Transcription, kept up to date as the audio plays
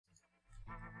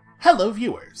Hello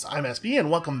viewers, I'm SB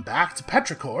and welcome back to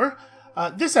Petrichor.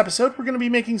 This episode we're going to be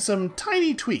making some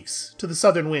tiny tweaks to the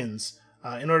Southern Winds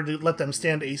in order to let them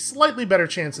stand a slightly better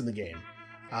chance in the game.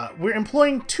 We're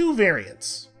employing two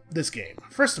variants this game.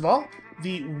 First of all,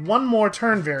 the one more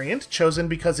turn variant, chosen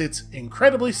because it's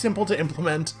incredibly simple to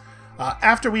implement.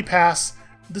 After we pass,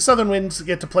 the Southern Winds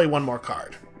get to play one more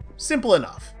card. Simple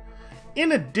enough.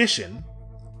 In addition,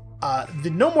 the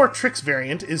No More Tricks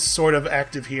variant is sort of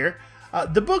active here.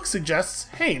 The book suggests,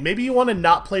 hey, maybe you want to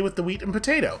not play with the wheat and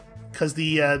potato, because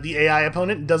the AI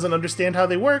opponent doesn't understand how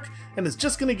they work, and is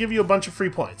just going to give you a bunch of free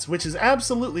points, which is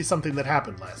absolutely something that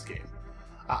happened last game.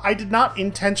 I did not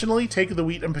intentionally take the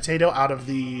wheat and potato out of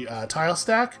the tile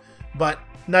stack, but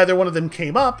neither one of them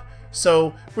came up,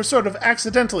 so we're sort of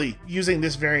accidentally using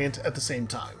this variant at the same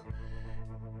time.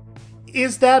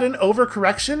 Is that an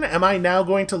overcorrection? Am I now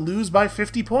going to lose by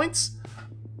 50 points?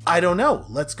 I don't know.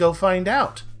 Let's go find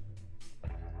out.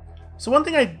 So one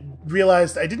thing I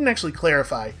realized I didn't actually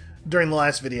clarify during the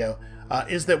last video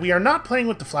is that we are not playing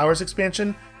with the Flowers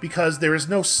expansion because there is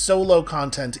no solo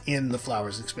content in the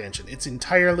Flowers expansion. It's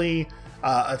entirely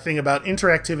a thing about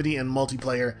interactivity and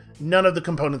multiplayer. None of the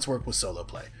components work with solo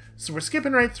play. So we're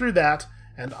skipping right through that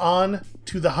and on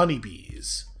to the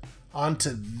honeybees. On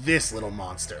to this little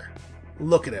monster.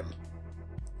 Look at him.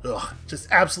 Ugh, just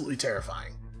absolutely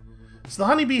terrifying. So the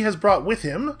honeybee has brought with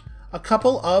him a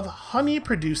couple of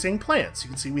honey-producing plants. You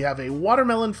can see we have a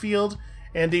watermelon field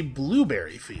and a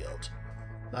blueberry field.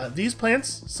 These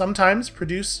plants sometimes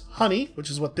produce honey, which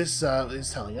is what this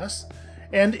is telling us,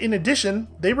 and in addition,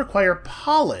 they require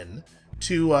pollen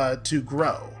to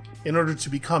grow in order to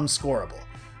become scoreable.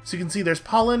 So you can see there's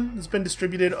pollen that's been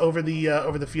distributed over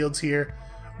the fields here.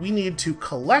 We need to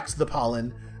collect the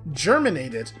pollen,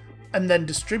 germinate it, and then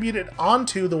distribute it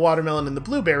onto the watermelon and the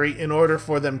blueberry in order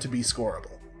for them to be scoreable.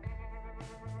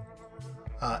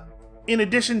 In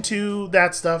addition to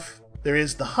that stuff, there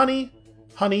is the honey.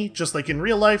 Honey, just like in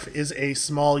real life, is a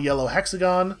small yellow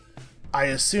hexagon. I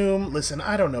assume, listen,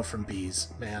 I don't know from bees,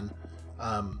 man.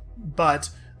 But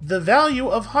the value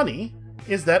of honey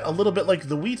is that, a little bit like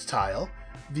the wheat tile,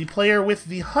 the player with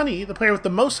the honey, the player with the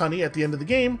most honey at the end of the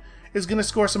game, is going to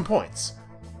score some points.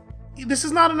 This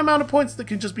is not an amount of points that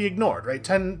can just be ignored, right?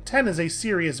 10 is a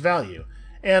serious value.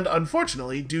 And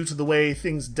unfortunately, due to the way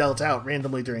things dealt out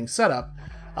randomly during setup,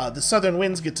 the Southern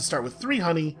Winds get to start with 3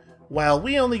 honey, while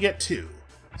we only get 2.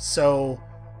 So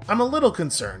I'm a little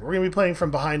concerned. We're going to be playing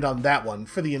from behind on that one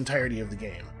for the entirety of the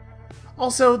game.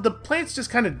 Also, the plants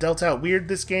just kind of dealt out weird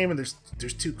this game, and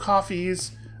there's 2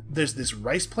 coffees. There's this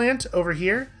rice plant over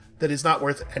here that is not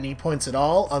worth any points at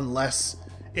all unless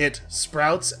it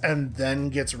sprouts and then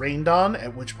gets rained on,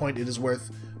 at which point it is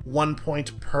worth 1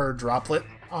 point per droplet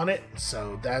on it.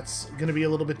 So that's going to be a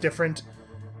little bit different.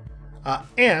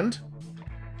 And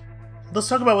let's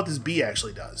talk about what this bee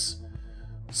actually does.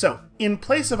 So, in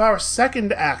place of our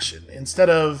second action, instead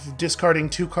of discarding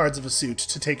 2 cards of a suit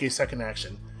to take a second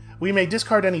action, we may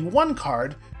discard any 1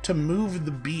 card to move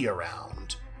the bee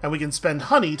around. And we can spend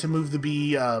honey to move the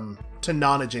bee to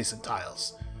non-adjacent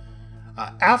tiles.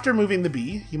 After moving the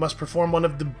bee, you must perform one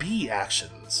of the bee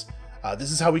actions.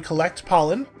 This is how we collect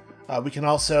pollen. We can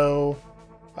also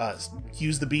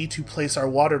use the bee to place our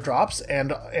water drops,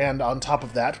 and on top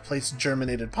of that, place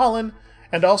germinated pollen.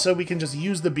 And also, we can just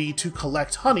use the bee to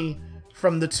collect honey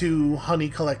from the 2 honey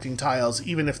collecting tiles,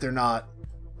 even if they're not,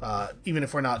 even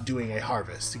if we're not doing a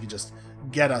harvest. You can just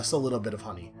get us a little bit of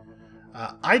honey.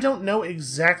 I don't know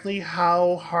exactly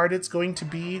how hard it's going to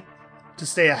be to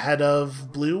stay ahead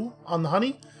of blue on the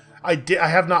honey. I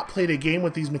have not played a game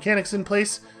with these mechanics in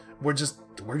place. We're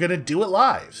gonna do it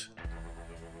live.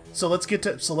 So let's get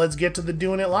to the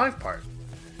doing it live part.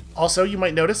 Also, you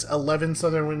might notice 11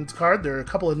 Southern Winds card. There are a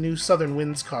couple of new Southern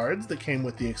Winds cards that came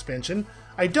with the expansion.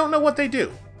 I don't know what they do.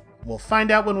 We'll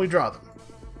find out when we draw them.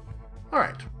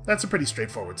 Alright, that's a pretty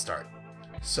straightforward start.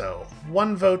 So,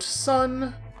 1 vote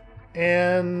sun,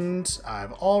 and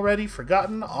I've already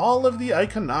forgotten all of the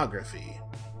iconography.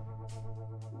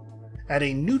 Add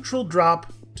a neutral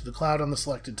drop to the cloud on the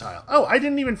selected tile. Oh, I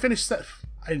didn't finish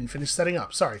setting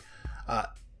up, sorry.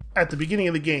 At the beginning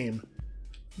of the game,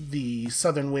 the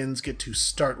Southern Winds get to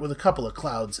start with a couple of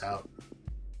clouds out.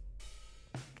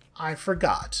 I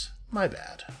forgot. My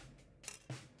bad.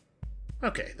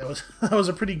 Okay, that was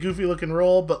a pretty goofy looking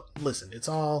roll, but listen, it's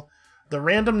all... The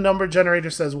random number generator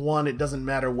says 1, it doesn't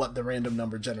matter what the random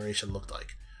number generation looked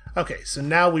like. Okay, so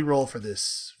now we roll for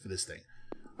this thing.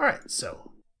 Alright,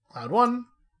 so Cloud 1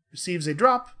 receives a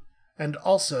drop, and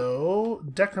also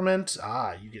decrement...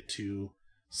 you get to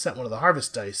set one of the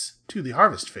harvest dice to the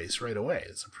harvest face right away.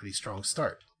 It's a pretty strong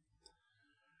start.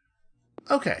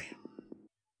 Okay.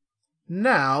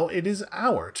 Now it is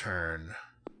our turn.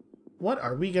 What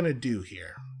are we going to do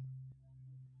here?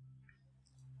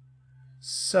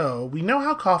 So, we know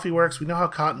how coffee works, we know how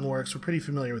cotton works, we're pretty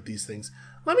familiar with these things.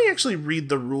 Let me actually read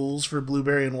the rules for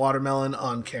blueberry and watermelon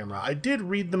on camera. I did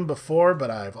read them before, but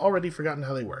I've already forgotten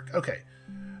how they work. Okay.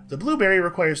 The blueberry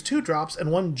requires 2 drops and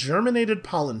 1 germinated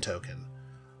pollen token.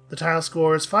 The tile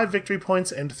scores 5 victory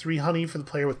points and 3 honey for the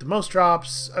player with the most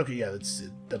drops. Okay, yeah,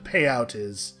 the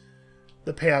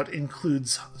payout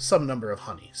includes some number of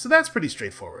honey. So that's pretty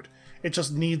straightforward. It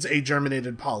just needs a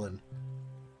germinated pollen.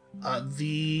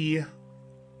 The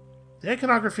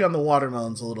iconography on the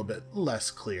watermelon's a little bit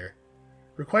less clear.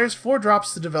 Requires 4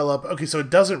 drops to develop. Okay, so it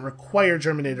doesn't require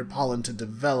germinated pollen to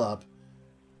develop,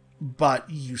 but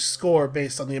you score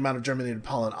based on the amount of germinated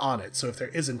pollen on it. So if there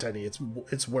isn't any,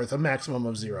 it's worth a maximum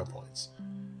of 0 points.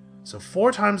 So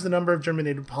 4 times the number of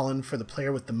germinated pollen for the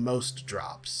player with the most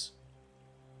drops.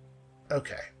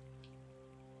 Okay.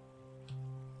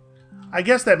 I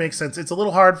guess that makes sense. It's a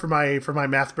little hard for my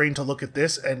math brain to look at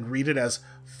this and read it as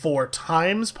 4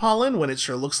 times pollen when it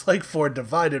sure looks like 4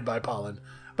 divided by pollen.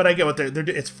 But I get what they're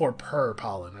it's 4 per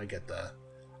pollen.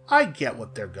 I get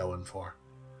what they're going for.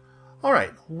 All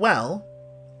right. Well,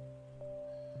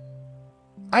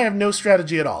 I have no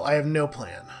strategy at all. I have no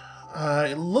plan.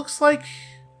 It looks like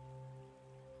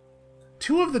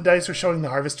 2 of the dice are showing the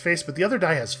harvest face, but the other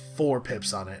die has 4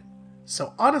 pips on it.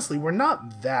 So honestly, we're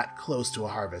not that close to a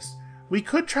harvest. We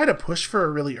could try to push for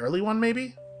a really early one,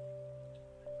 maybe?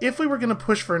 If we were going to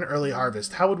push for an early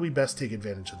harvest, how would we best take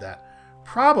advantage of that?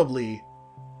 Probably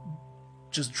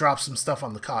just drop some stuff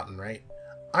on the cotton, right?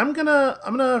 I'm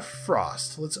gonna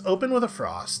frost. Let's open with a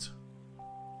frost.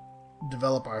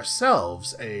 Develop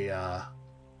ourselves a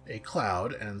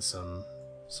cloud and some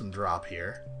drop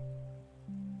here.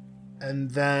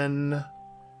 And then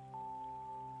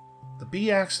the bee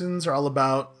actions are all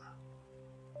about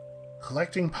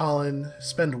collecting pollen.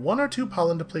 Spend 1 or 2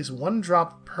 pollen to place 1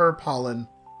 drop per pollen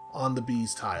on the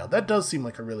bee's tile. That does seem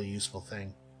like a really useful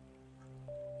thing.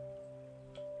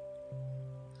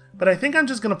 But I think I'm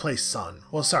just going to play sun.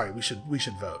 Well, sorry, we should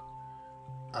vote.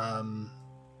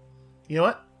 You know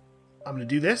what? I'm going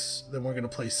to do this, then we're going to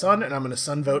play sun, and I'm going to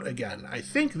sun vote again. I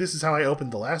think this is how I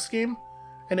opened the last game,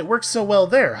 and it works so well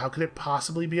there. How could it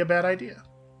possibly be a bad idea?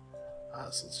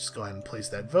 So let's just go ahead and place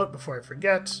that vote before I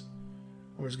forget.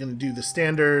 We're just going to do the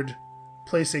standard,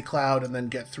 place a cloud, and then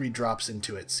get 3 drops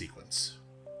into it sequence.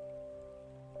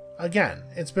 Again,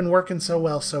 it's been working so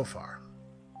well so far.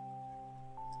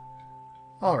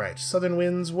 Alright, Southern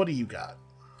Winds, what do you got?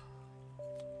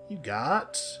 You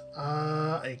got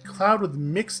a cloud with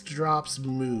mixed drops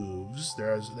moves.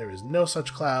 There is no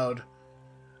such cloud.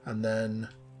 And then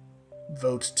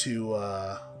vote to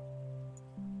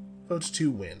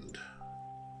wind.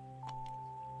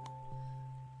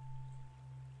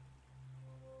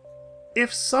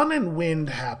 If sun and wind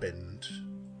happened,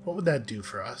 what would that do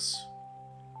for us?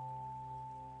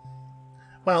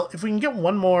 Well, if we can get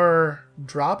 1 more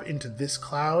drop into this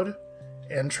cloud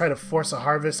and try to force a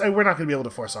harvest... we're not going to be able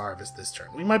to force a harvest this turn.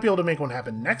 We might be able to make one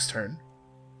happen next turn.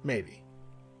 Maybe.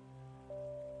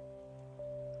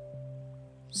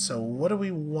 So what do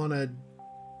we want to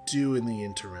do in the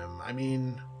interim? I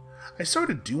mean, I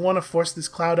sort of do want to force this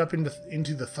cloud up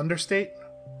into the thunder state.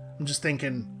 I'm just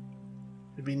thinking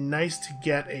it'd be nice to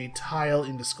get a tile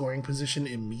into scoring position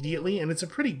immediately, and it's a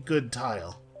pretty good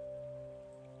tile.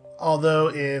 Although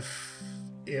if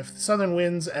Southern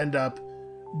Winds end up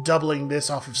doubling this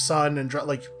off of Sun and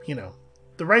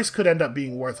the rice could end up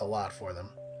being worth a lot for them.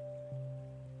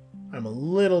 I'm a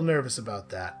little nervous about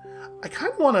that. I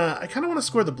kind of want to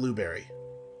score the blueberry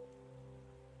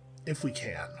if we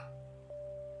can.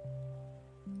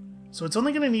 So it's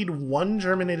only going to need 1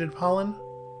 germinated pollen.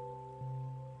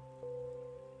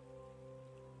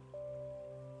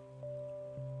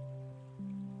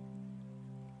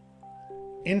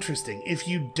 Interesting. If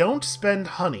you don't spend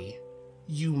honey,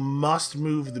 you must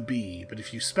move the bee, but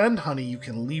if you spend honey, you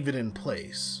can leave it in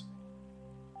place.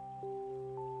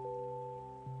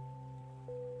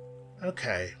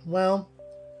 Okay, well,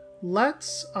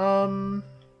 let's, I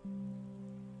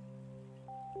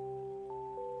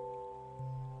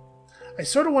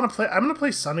sort of want to play, I'm going to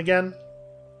play sun again.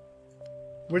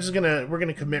 We're going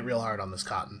to commit real hard on this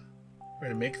cotton. We're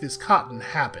going to make this cotton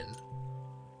happen.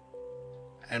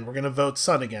 And we're going to vote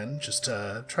sun again, just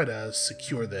to try to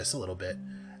secure this a little bit.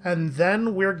 And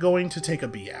then we're going to take a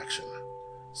bee action.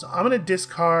 So I'm going to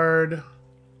discard...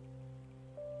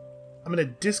 I'm going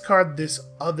to discard this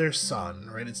other sun,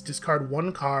 right? It's discard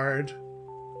 1 card,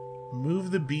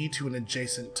 move the bee to an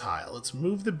adjacent tile. Let's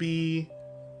move the bee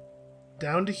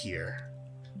down to here.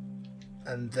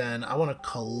 And then I want to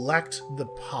collect the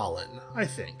pollen, I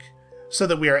think, so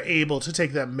that we are able to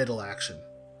take that middle action.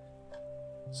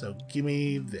 So give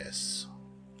me this.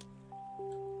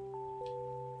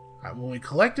 Alright, when we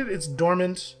collect it, it's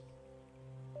dormant.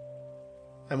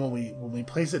 And when we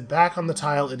place it back on the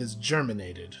tile, it is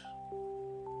germinated.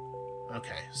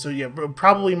 Okay, so yeah,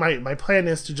 probably my plan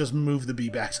is to just move the bee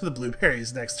back to the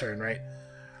blueberries next turn, right?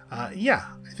 Yeah,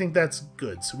 I think that's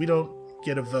good. So we don't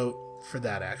get a vote for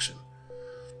that action.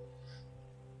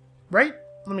 Right?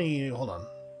 Hold on.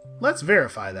 Let's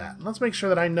verify that. Let's make sure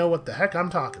that I know what the heck I'm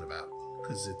talking about.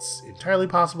 Because it's entirely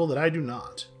possible that I do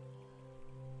not.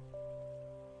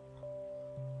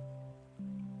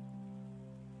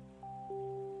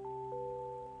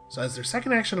 So as their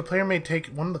second action, a player may take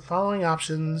one of the following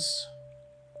options.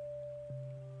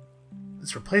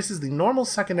 This replaces the normal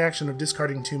second action of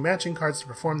discarding 2 matching cards to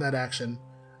perform that action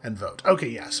and vote. Okay,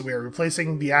 yeah, so we are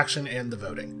replacing the action and the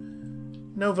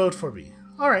voting. No vote for B.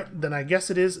 Alright, then I guess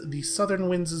it is the Southern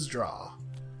Winds' draw.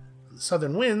 The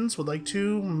Southern Winds would like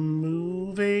to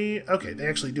move a... Okay, they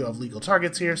actually do have legal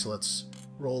targets here, so let's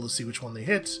roll to see which one they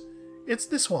hit. It's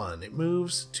this one. It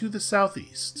moves to the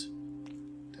southeast.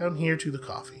 Down here to the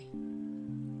coffee.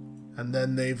 And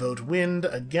then they vote wind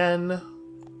again.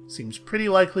 Seems pretty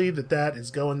likely that that is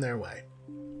going their way.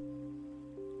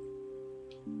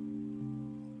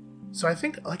 So I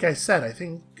think, like I said, I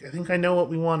think I know what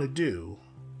we want to do.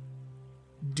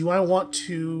 Do I want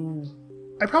to...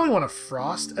 I probably want to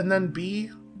frost and then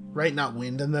bee, right? Not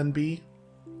wind and then bee.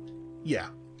 Yeah.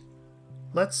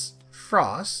 Let's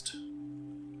frost.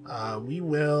 We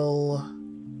will...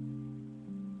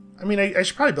 I mean, I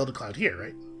should probably build a cloud here,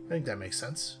 right? I think that makes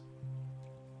sense.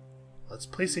 Let's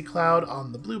place a cloud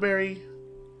on the blueberry.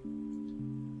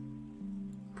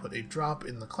 Put a drop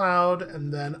in the cloud,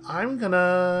 and then I'm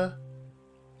gonna...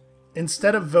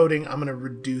 Instead of voting, I'm gonna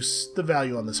reduce the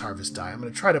value on this harvest die. I'm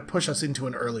gonna try to push us into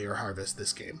an earlier harvest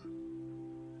this game.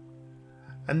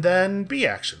 And then bee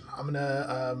action. I'm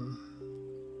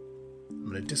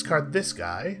gonna discard this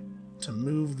guy to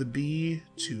move the bee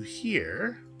to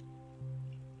here.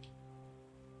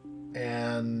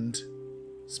 And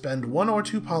spend 1 or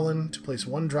 2 pollen to place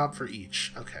 1 drop for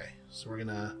each. Okay, so we're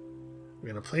gonna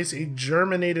place a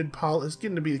germinated pollen. It's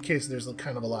getting to be the case. There's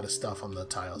kind of a lot of stuff on the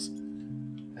tiles,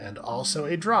 and also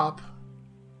a drop.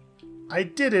 I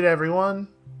did it, everyone,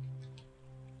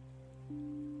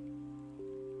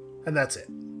 and that's it.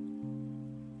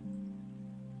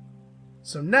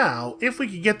 So now, if we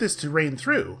could get this to rain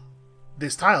through,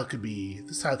 this tile could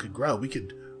grow.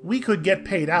 We could get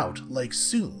paid out like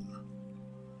soon.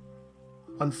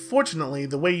 Unfortunately,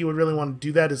 the way you would really want to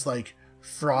do that is like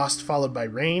frost followed by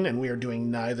rain, and we are doing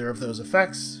neither of those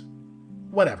effects.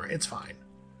 Whatever, it's fine.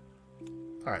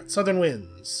 Alright, Southern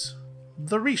Winds.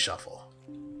 The reshuffle.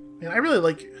 Man, I really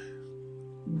like...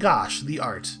 Gosh, the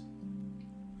art.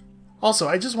 Also,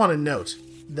 I just want to note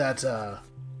that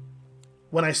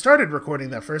when I started recording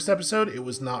that first episode, it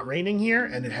was not raining here,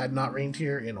 and it had not rained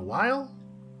here in a while.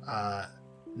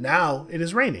 Now it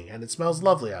is raining, and it smells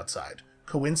lovely outside.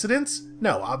 Coincidence?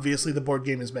 No, obviously the board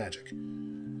game is magic.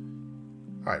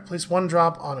 Alright, place 1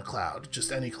 drop on a cloud.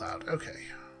 Just any cloud. Okay.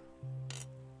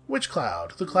 Which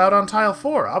cloud? The cloud on tile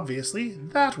 4, obviously.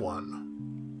 That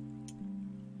one.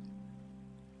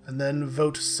 And then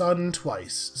vote sun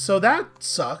twice. So that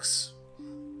sucks.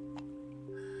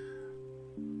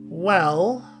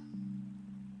 Well,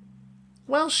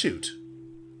 shoot.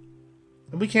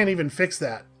 And we can't even fix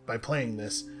that by playing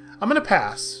this. I'm gonna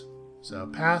pass. So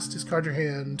pass, discard your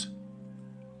hand,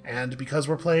 and because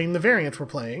we're playing the variant we're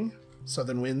playing,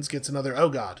 Southern Winds gets another... Oh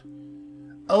god.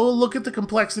 Oh, look at the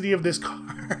complexity of this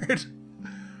card.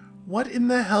 What in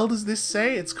the hell does this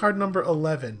say? It's card number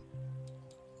 11.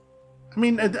 I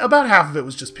mean, about half of it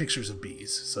was just pictures of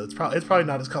bees, so it's probably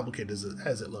not as complicated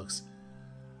as it looks.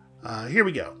 Here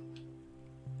we go.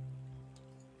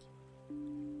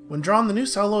 When drawn, the new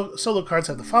solo cards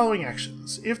have the following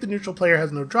actions. If the neutral player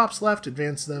has no drops left,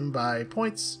 advance them by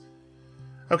points.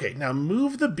 Okay, now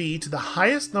move the bee to the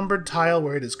highest numbered tile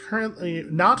where it is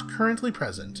not currently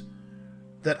present,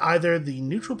 that either the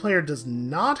neutral player does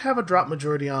not have a drop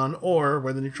majority on, or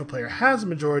where the neutral player has a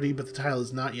majority but the tile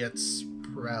is not yet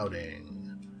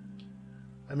sprouting.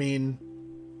 I mean,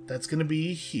 that's going to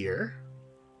be here.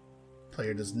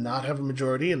 Player does not have a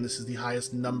majority, and this is the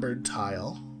highest numbered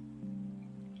tile.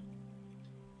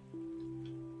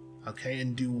 Okay,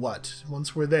 and do what?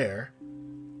 Once we're there,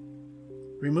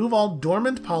 remove all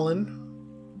dormant pollen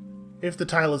if the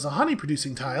tile is a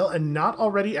honey-producing tile and not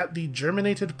already at the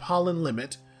germinated pollen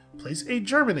limit. Place a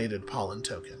germinated pollen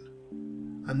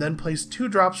token, and then place 2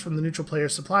 drops from the neutral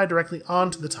player's supply directly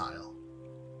onto the tile.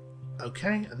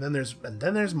 Okay, and then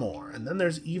there's more, and then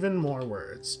there's even more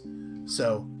words.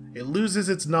 So it loses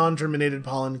its non-germinated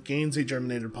pollen, gains a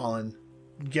germinated pollen,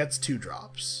 gets 2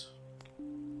 drops.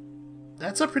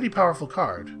 That's a pretty powerful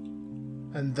card.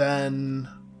 And then,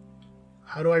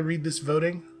 how do I read this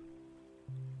voting?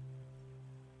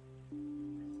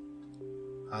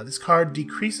 This card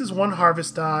decreases 1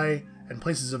 harvest die and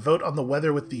places a vote on the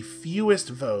weather with the fewest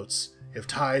votes. If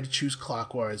tied, choose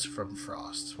clockwise from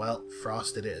frost. Well,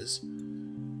 frost it is.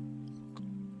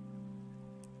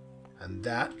 And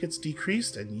that gets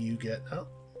decreased, and you get... Oh,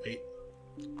 wait.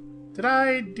 Did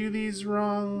I do these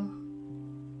wrong?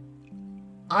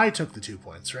 I took the 2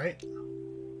 points, right?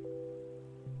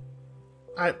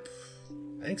 I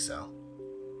think so.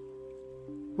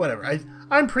 Whatever.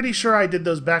 I'm pretty sure I did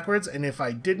those backwards, and if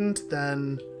I didn't,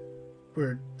 then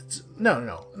we're...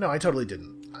 No, I totally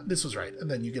didn't. This was right.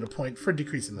 And then you get a point for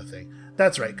decreasing the thing.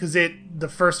 That's right, because the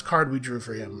first card we drew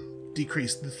for him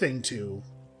decreased the thing to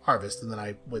harvest, and then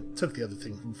I took the other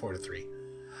thing from 4 to 3.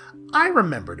 I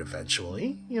remembered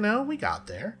eventually. You know, we got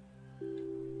there.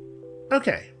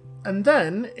 Okay. And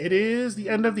then it is the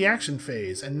end of the action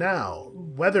phase, and now,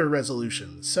 weather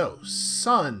resolution. So,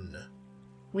 sun.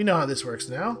 We know how this works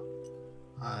now.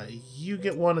 You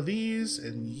get one of these,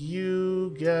 and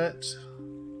you get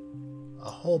a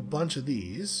whole bunch of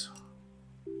these.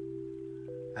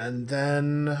 And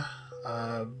then,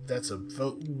 that's a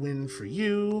vote win for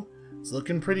you. It's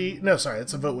looking pretty... No, sorry,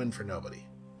 that's a vote win for nobody.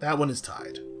 That one is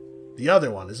tied. The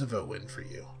other one is a vote win for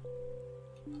you.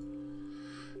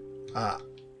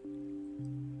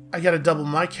 I gotta double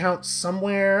my count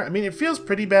somewhere. I mean, it feels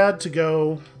pretty bad to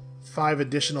go 5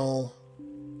 additional...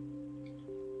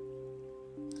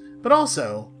 But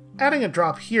also, adding a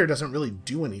drop here doesn't really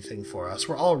do anything for us.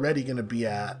 We're already going to be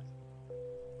at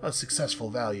a successful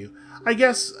value. I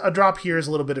guess a drop here is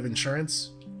a little bit of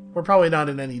insurance. We're probably not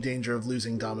in any danger of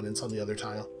losing dominance on the other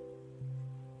tile.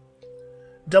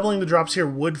 Doubling the drops here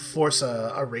would force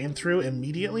a rain through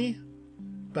immediately,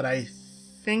 but I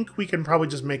think we can probably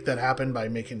just make that happen by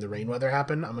making the rain weather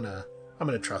happen. I'm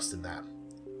gonna trust in that.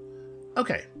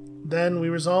 Okay, then we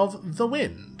resolve the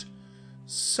wind.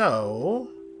 So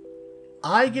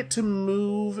I get to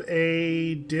move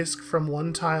a disc from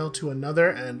one tile to another,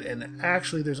 and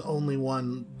actually there's only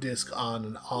one disc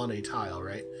on a tile,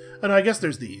 right? Oh no, I guess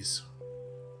there's these.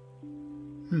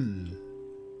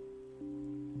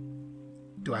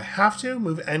 Do I have to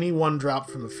move any one drop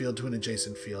from a field to an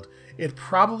adjacent field? It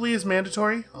probably is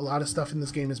mandatory. A lot of stuff in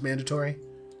this game is mandatory.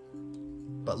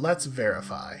 But let's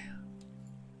verify.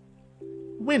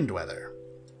 Wind weather.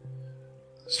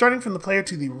 Starting from the player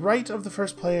to the right of the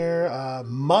first player,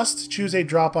 must choose a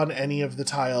drop on any of the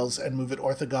tiles and move it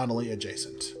orthogonally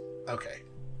adjacent. Okay.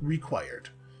 Required.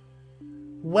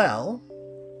 Well,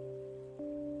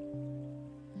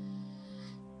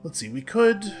 let's see. We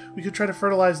could try to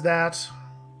fertilize that.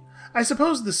 I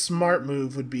suppose the smart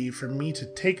move would be for me to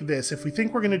take this. If we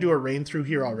think we're going to do a rain through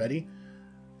here already,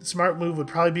 the smart move would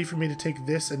probably be for me to take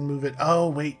this and move it. Oh,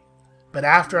 wait. But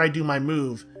after I do my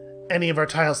move, any of our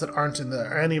tiles that aren't in the,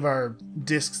 or any of our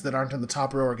discs that aren't in the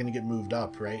top row are going to get moved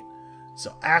up, right?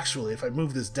 So actually, if I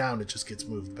move this down, it just gets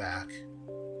moved back.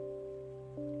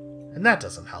 And that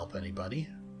doesn't help anybody.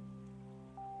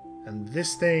 And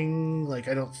this thing, like,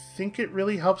 I don't think it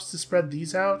really helps to spread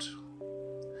these out.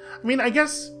 I mean, I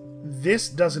guess this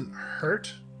doesn't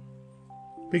hurt,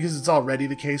 because it's already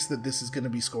the case that this is going to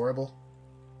be scoreable.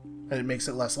 And it makes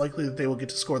it less likely that they will get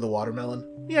to score the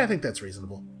watermelon. Yeah, I think that's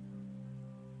reasonable.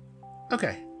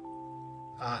 Okay.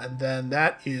 And then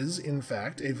that is, in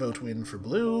fact, a vote win for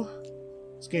blue.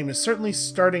 This game is certainly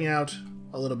starting out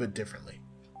a little bit differently.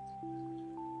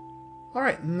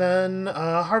 Alright, and then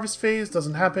harvest phase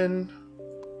doesn't happen.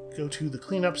 Go to the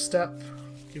cleanup step.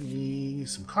 Give me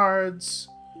some cards.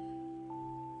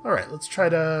 Alright, let's try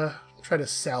to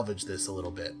salvage this a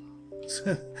little bit.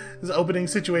 This opening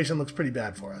situation looks pretty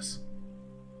bad for us.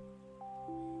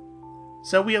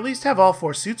 So we at least have all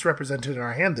 4 suits represented in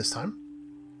our hand this time.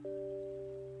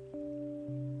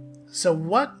 So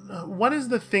what is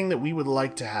the thing that we would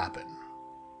like to happen?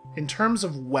 In terms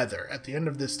of weather at the end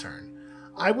of this turn,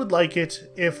 I would like it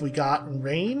if we got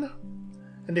rain,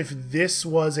 and if this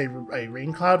was a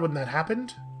rain cloud when that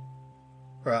happened,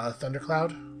 or a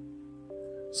thundercloud.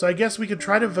 So I guess we could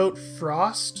try to vote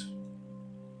frost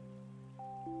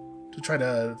to try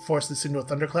to force this into a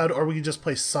thundercloud, or we could just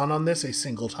play sun on this a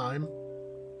single time.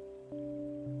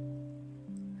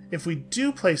 If we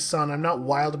do play sun, I'm not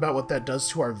wild about what that does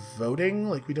to our voting.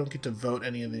 Like, we don't get to vote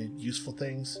any of the useful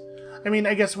things. I mean,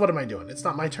 I guess what am I doing? It's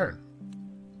not my turn.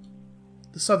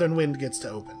 The southern wind gets to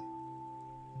open.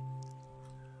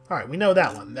 Alright, we know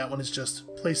that one. That one is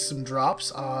just place some drops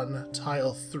on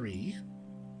tile 3.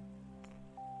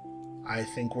 I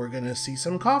think we're going to see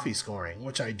some coffee scoring,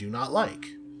 which I do not like.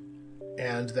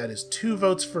 And that is 2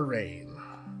 votes for rain.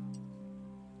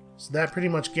 So that pretty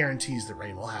much guarantees that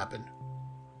rain will happen.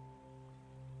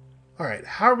 Alright,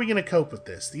 how are we going to cope with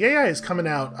this? The AI is coming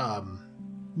out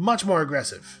much more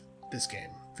aggressive this game.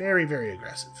 Very, very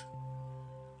aggressive.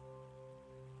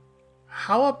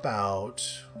 How about...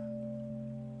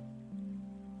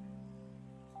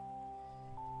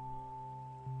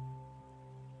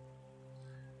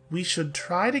 we should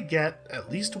try to get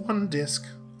at least 1 disc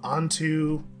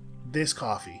onto this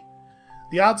coffee.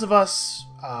 The odds of us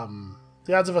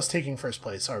taking first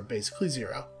place are basically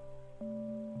 0.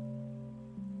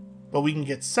 But we can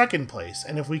get second place,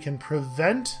 and if we can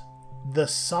prevent the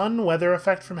sun weather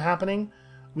effect from happening,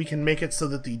 we can make it so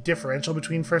that the differential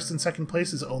between first and second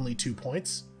place is only 2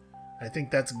 points. I think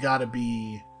that's gotta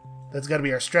be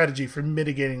our strategy for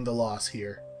mitigating the loss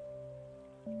here.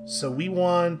 So we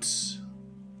want...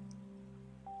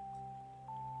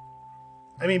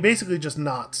 I mean, basically just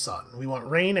not sun. We want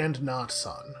rain and not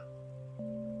sun.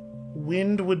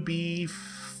 Wind would be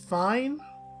fine.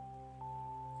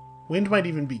 Wind might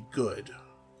even be good.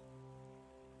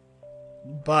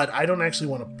 But I don't actually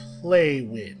want to play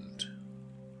wind.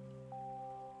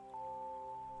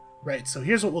 Right, so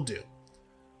here's what we'll do.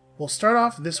 We'll start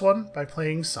off this one by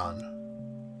playing sun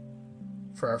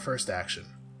for our first action.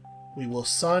 We will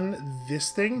sun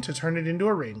this thing to turn it into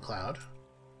a rain cloud.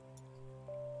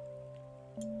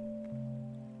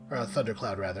 Or a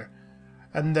thundercloud, rather.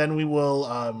 And then we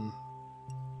will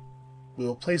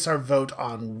place our vote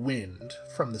on wind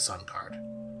from the sun card.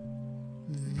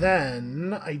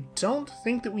 Then, I don't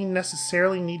think that we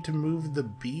necessarily need to move the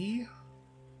bee.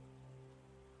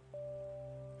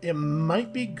 It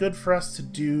might be good for us to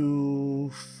do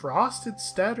frost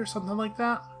instead, or something like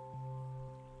that.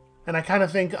 And I kind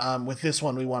of think with this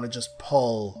one we want to just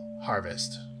pull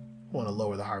harvest. We want to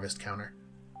lower the harvest counter.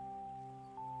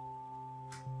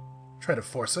 Try to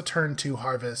force a turn 2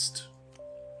 harvest.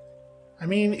 I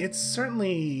mean, it's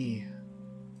certainly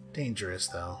dangerous,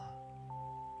 though.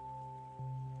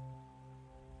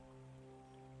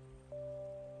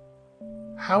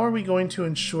 How are we going to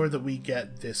ensure that we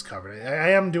get this covered? I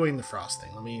am doing the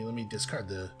frosting. Let me discard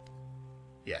the...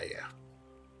 Yeah.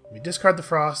 Let me discard the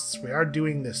frosts. We are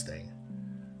doing this thing.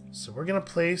 So we're going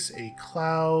to place a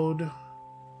cloud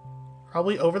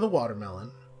probably over the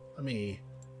watermelon. Let me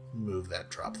move that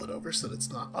droplet over so that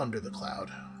it's not under the cloud.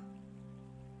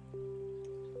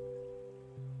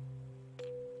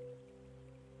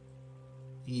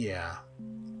 Yeah.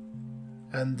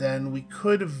 And then we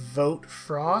could vote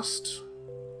frost,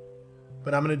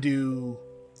 but I'm going to do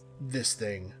this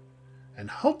thing.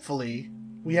 And hopefully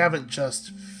we haven't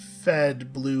just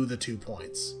fed blue the 2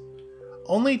 points.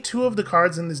 Only 2 of the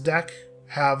cards in this deck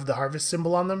have the harvest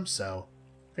symbol on them, so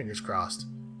fingers crossed.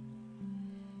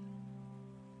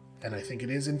 And I think it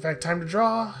is, in fact, time to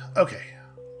draw. Okay.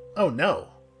 Oh, no.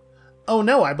 Oh,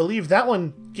 no, I believe that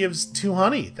one gives 2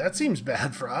 honey. That seems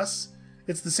bad for us.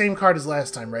 It's the same card as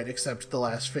last time, right? Except the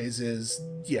last phase is,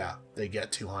 yeah, they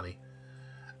get 2 honey.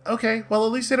 Okay, well,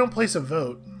 at least they don't place a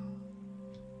vote.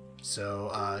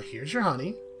 So, here's your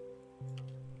honey.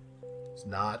 It's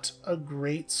not a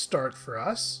great start for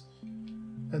us.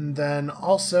 And then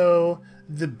also,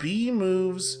 the bee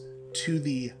moves to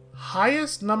the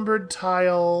highest numbered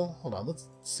tile... Hold on, let's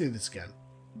see this again.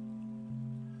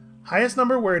 Highest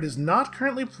number where it is not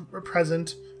currently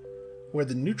present, where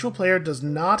the neutral player does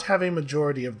not have a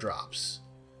majority of drops.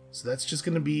 So that's just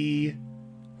going to be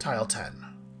tile 10.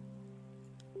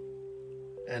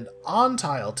 And on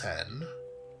tile 10,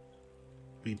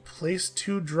 we place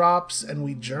 2 drops and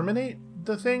we germinate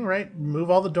the thing, right?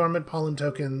 Remove all the dormant pollen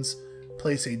tokens,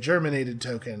 place a germinated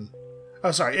token. Oh,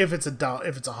 sorry, if it's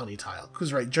a honey tile.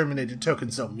 Because, right, germinated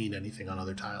tokens don't mean anything on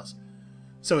other tiles.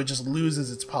 So it just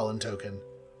loses its pollen token.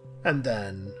 And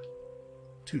then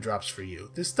 2 drops for you.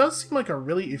 This does seem like a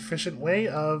really efficient way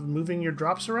of moving your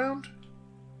drops around.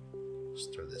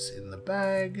 Just throw this in the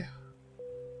bag.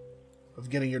 Of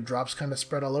getting your drops kind of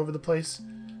spread all over the place.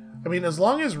 I mean, as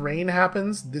long as rain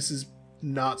happens, this is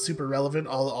not super relevant.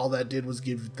 All that did was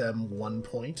give them 1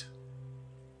 point.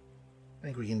 I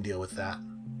think we can deal with that.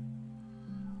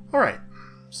 Alright,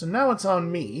 so now it's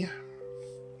on me.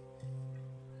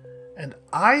 And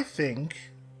I think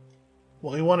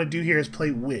what we want to do here is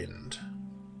play wind.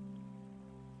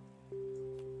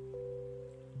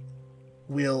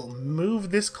 We'll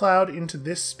move this cloud into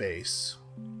this space.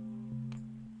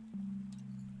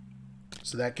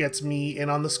 So that gets me in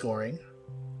on the scoring.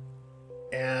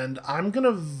 And I'm going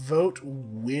to vote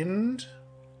wind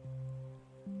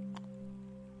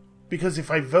Because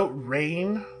if I vote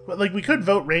rain, like we could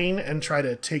vote rain and try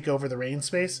to take over the rain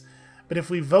space, but if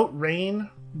we vote rain,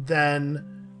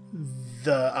 then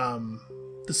the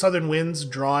southern winds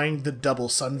drawing the double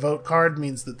sun vote card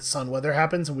means that the sun weather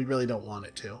happens, and we really don't want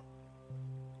it to.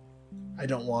 I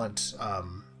don't want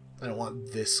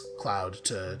this cloud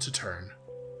to turn.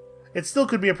 It still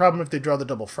could be a problem if they draw the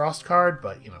double frost card,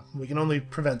 but, you know, we can only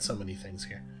prevent so many things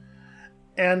here.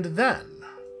 And then...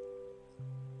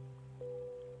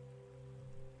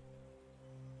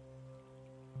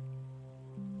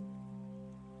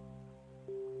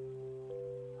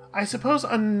 I suppose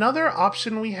another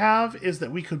option we have is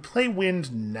that we could play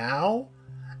wind now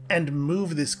and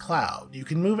move this cloud. You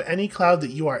can move any cloud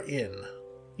that you are in.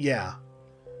 Yeah.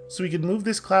 So we could move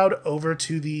this cloud over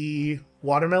to the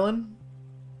watermelon,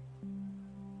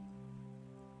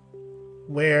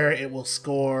 where it will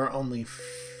score only...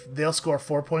 they'll score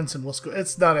 4 points and we'll score...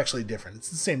 It's not actually different. It's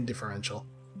the same differential.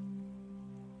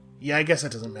 Yeah, I guess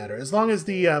that doesn't matter. As long as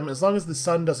the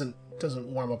sun doesn't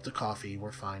warm up the coffee,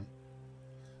 we're fine.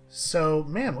 So,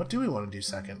 man, what do we want to do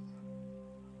second?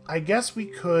 I guess we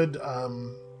could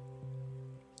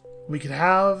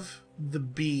have the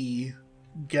bee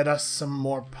get us some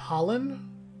more pollen.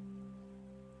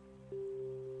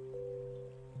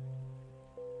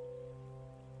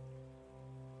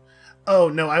 Oh,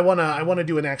 no, I wanna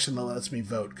do an action that lets me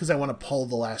vote, because I want to pull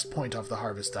the last point off the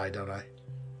harvest die, don't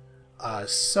I?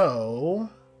 So...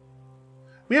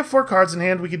 we have 4 cards in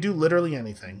hand, we could do literally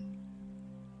anything.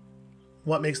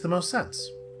 What makes the most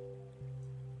sense?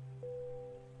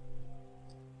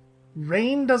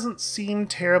 Rain doesn't seem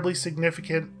terribly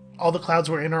significant. All the clouds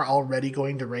we're in are already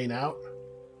going to rain out.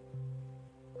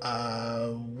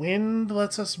 Wind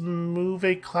lets us move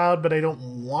a cloud, but I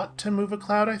don't want to move a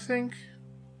cloud, I think.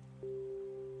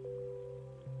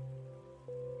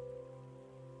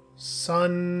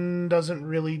 Sun doesn't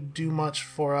really do much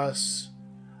for us.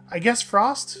 I guess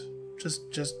frost?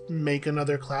 Just make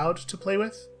another cloud to play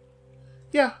with?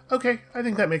 Yeah, okay, I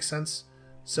think that makes sense.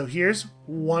 So here's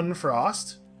 1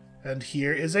 frost, and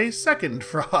here is a second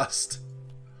frost.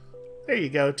 There you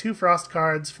go, 2 frost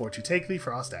cards for to take the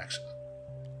frost action.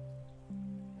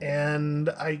 And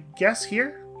I guess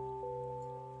here?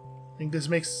 I think this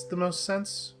makes the most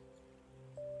sense.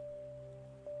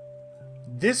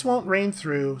 This won't rain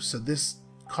through, so this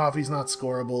coffee's not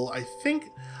scoreable.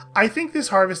 I think this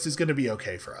harvest is going to be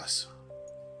okay for us.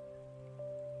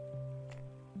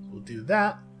 We'll do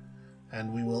that,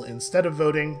 and we will, instead of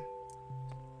voting,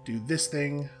 do this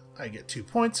thing. I get 2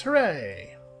 points,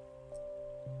 hooray!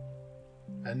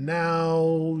 And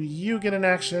now you get an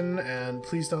action, and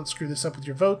please don't screw this up with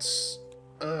your votes.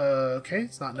 Okay,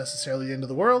 it's not necessarily the end of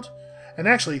the world. And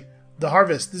actually, the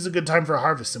harvest, this is a good time for a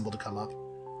harvest symbol to come up.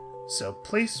 So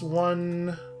place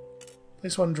one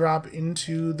drop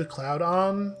into the cloud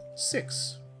on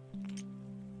 6.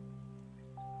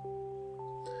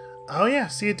 Oh yeah,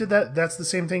 see, it did that. That's the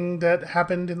same thing that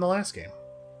happened in the last game.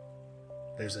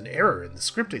 There's an error in the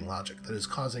scripting logic that is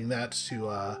causing that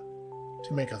to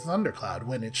make a thundercloud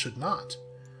when it should not.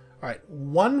 Alright,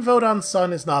 1 vote on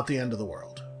sun is not the end of the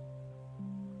world.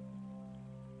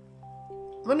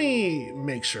 Let me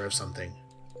make sure of something.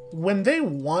 When they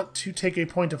want to take a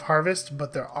point of harvest,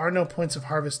 but there are no points of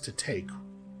harvest to take,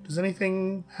 does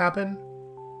anything happen?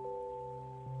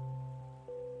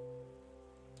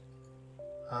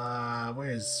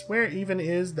 Where even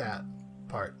is that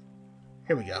part?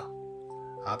 Here we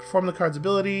go. Perform the card's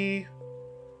ability.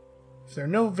 If there are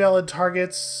no valid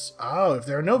targets... Oh, if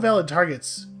there are no valid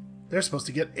targets, they're supposed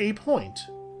to get a point.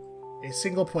 A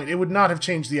single point. It would not have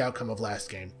changed the outcome of last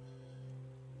game.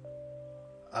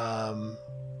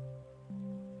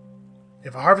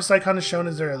 If a harvest icon is shown,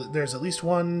 there's at least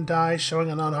 1 die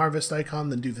showing a non-harvest icon,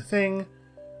 then do the thing.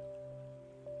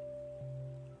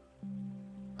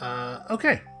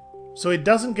 Okay. So it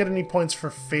doesn't get any points for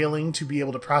failing to be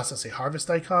able to process a harvest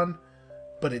icon,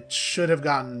 but it should have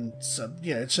gotten some...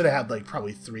 Yeah, it should have had, like,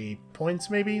 probably 3 points,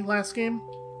 maybe, last game?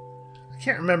 I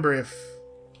can't remember if...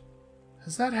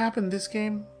 Has that happened this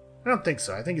game? I don't think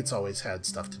so. I think it's always had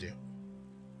stuff to do.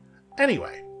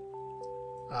 Anyway.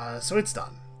 So it's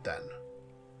done, then.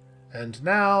 And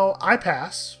now I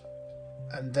pass,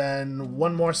 and then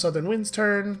 1 more Southern Wind's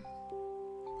turn.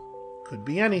 Could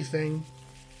be anything.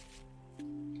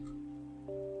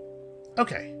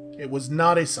 Okay, it was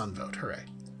not a sun vote, hooray.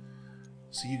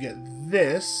 So you get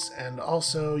this, and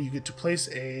also you get to place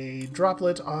a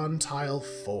droplet on tile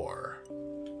 4,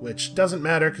 which doesn't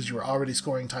matter because you were already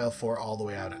scoring tile 4 all the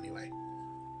way out anyway.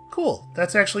 Cool,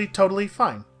 that's actually totally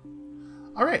fine.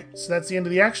 Alright, so that's the end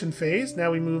of the action phase.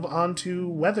 Now we move on to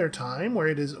weather time, where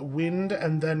it is wind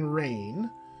and then rain.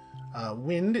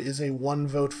 Wind is a 1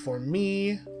 vote for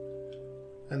me.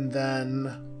 And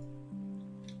then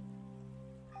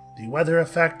the weather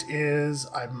effect is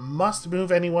I must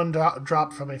move any one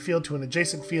drop from a field to an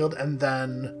adjacent field, and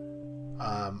then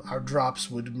our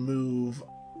drops would move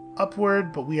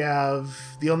upward, but we have...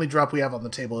 the only drop we have on the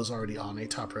table is already on a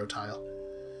top row tile.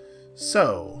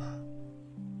 So,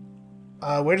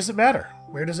 where does it matter?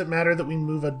 Where does it matter that we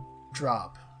move a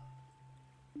drop?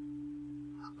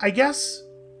 I guess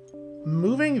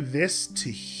moving this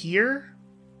to here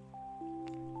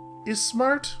is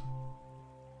smart,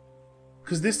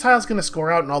 because this tile's going to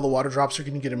score out and all the water drops are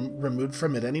going to get removed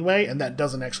from it anyway, and that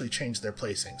doesn't actually change their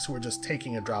placing, so we're just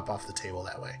taking a drop off the table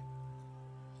that way.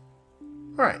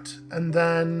 Alright, and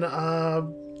then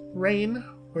rain,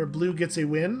 where blue gets a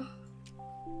win,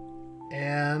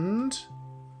 and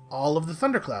all of the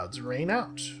thunderclouds rain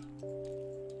out.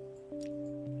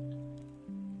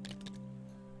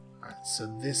 Alright, so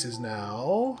this is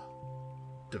now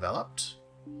developed.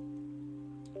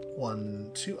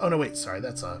 1, 2... oh no, wait, sorry,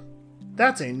 that's a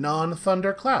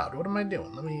non-thunder cloud. What am I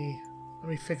doing? Let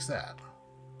me fix that.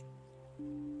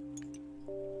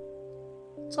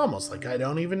 It's almost like I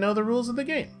don't even know the rules of the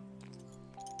game.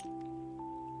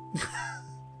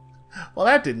 Well,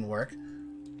 that didn't work.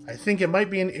 I think it might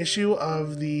be an issue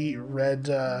of the red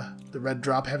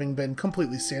drop having been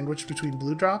completely sandwiched between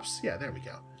blue drops. Yeah, there we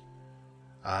go.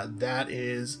 That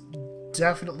is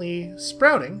definitely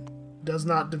sprouting. Does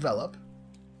not develop.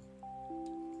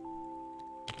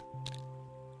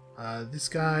 This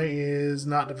guy is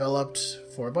not developed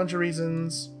for a bunch of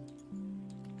reasons.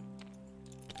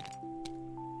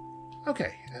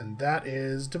 Okay, and that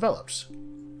is developed.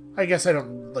 I guess I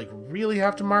don't, like, really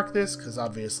have to mark this, because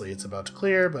obviously it's about to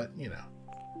clear, but, you know.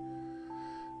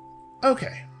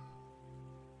 Okay.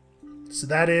 So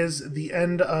that is the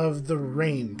end of the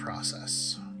rain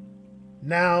process.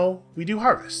 Now we do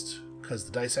harvest, because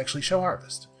the dice actually show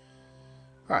harvest.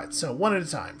 Alright, so one at a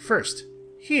time. First,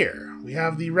 here we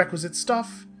have the requisite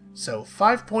stuff, so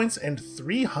 5 points and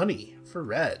 3 honey for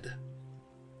red.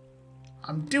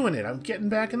 I'm doing it. I'm getting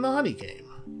back in the honey game.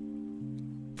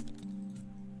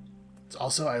 It's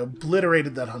also, I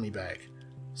obliterated that honey bag.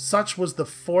 Such was the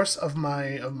force of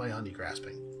my honey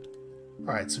grasping.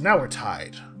 Alright, so now we're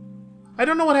tied. I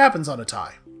don't know what happens on a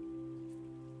tie.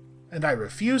 And I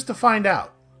refuse to find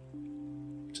out.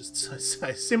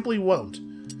 I simply won't.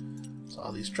 So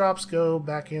all these drops go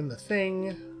back in the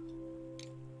thing.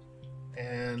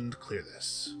 And clear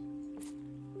this.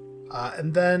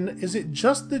 And then, is it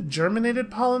just the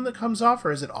germinated pollen that comes off,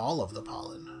 or is it all of the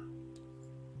pollen?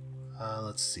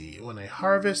 Let's see. When a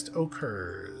harvest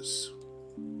occurs.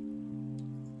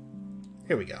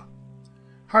 Here we go.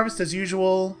 Harvest as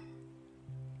usual.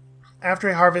 After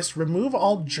a harvest, remove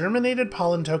all germinated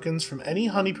pollen tokens from any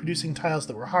honey-producing tiles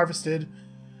that were harvested,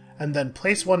 and then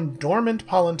place 1 dormant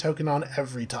pollen token on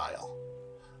every tile.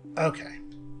 Okay.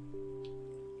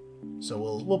 So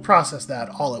we'll process that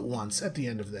all at once at the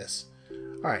end of this.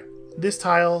 Alright, this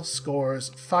tile scores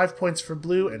 5 points for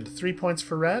blue and 3 points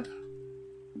for red,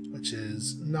 which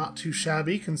is not too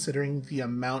shabby considering the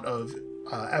amount of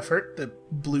effort that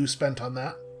blue spent on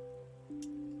that.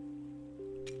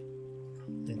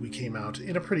 I think we came out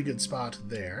in a pretty good spot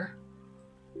there.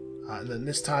 And then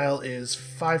this tile is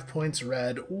 5 points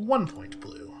red, 1 point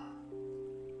blue.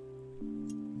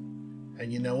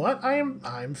 And you know what?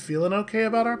 I'm feeling okay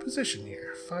about our position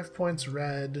here. 5 points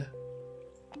red,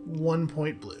 1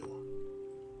 point blue.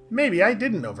 Maybe I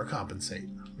didn't overcompensate.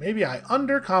 Maybe I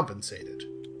undercompensated.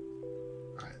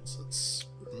 Alright, so let's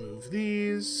remove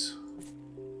these.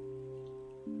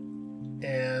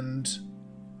 And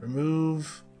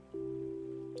remove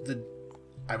the...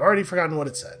 I've already forgotten what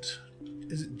it said.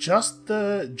 Is it just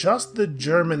the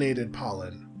germinated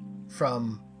pollen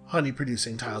from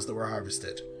honey-producing tiles that were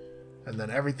harvested? And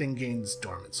then everything gains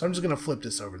dormant. So I'm just going to flip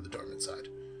this over to the dormant side.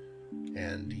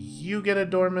 And you get a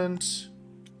dormant.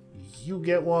 You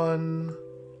get one.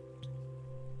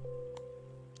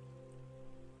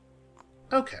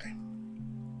 Okay.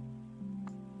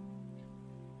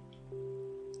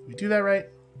 We do that right?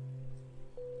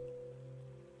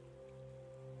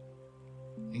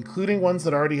 Including ones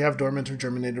that already have dormant or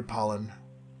germinated pollen.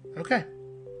 Okay.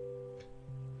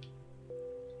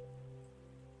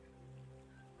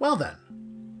 Well then,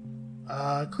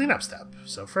 cleanup step.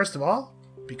 So first of all,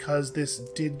 because this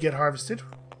did get harvested,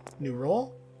 new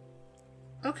roll.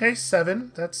 Okay,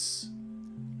 7. That's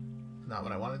not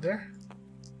what I wanted there.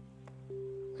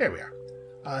 There we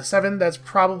are. 7, that's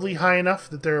probably high enough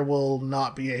that there will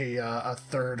not be a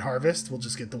third harvest. We'll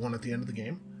just get the one at the end of the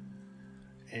game.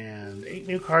 And 8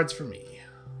 new cards for me.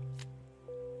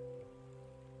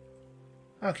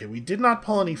 Okay, we did not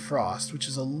pull any frost, which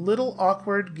is a little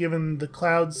awkward given the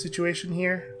cloud situation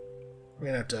here.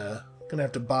 We're gonna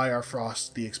have to buy our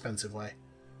frost the expensive way.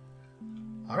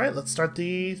 Alright, let's start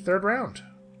the third round.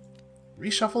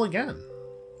 Reshuffle again.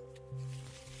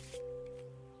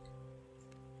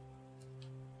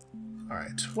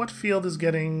 Alright, what field is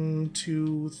getting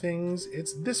two things?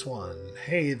 It's this one.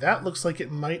 Hey, that looks like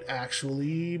it might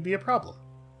actually be a problem.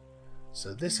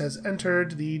 So this has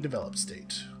entered the developed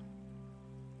state.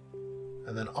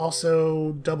 And then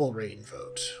also double rain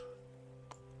vote.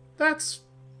 That's...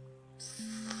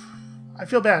 I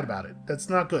feel bad about it. That's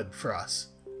not good for us.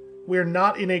 We're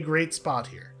not in a great spot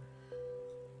here.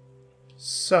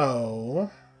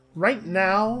 So, right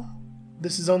now,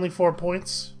 this is only 4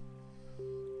 points.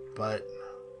 But,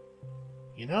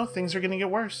 you know, things are going to get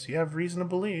worse. You have reason to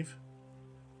believe.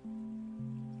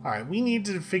 Alright, we need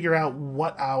to figure out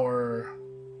what our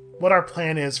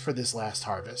plan is for this last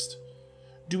harvest.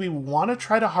 Do we want to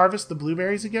try to harvest the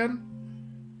blueberries again?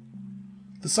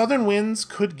 The southern winds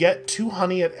could get 2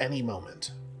 honey at any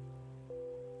moment.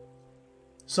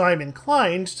 So I'm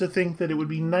inclined to think that it would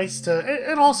be nice to...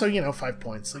 And also, you know, 5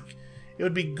 points. Like, it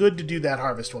would be good to do that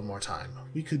harvest one more time.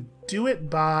 We could do it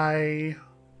by...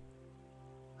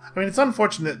 I mean, it's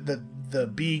unfortunate that the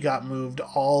bee got moved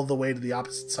all the way to the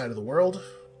opposite side of the world.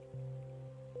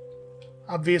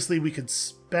 Obviously, we could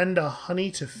spend a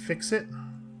honey to fix it.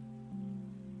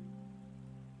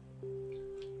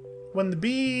 When the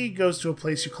bee goes to a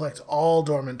place, you collect all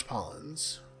dormant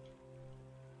pollens.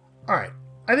 Alright,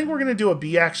 I think we're going to do a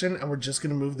bee action, and we're just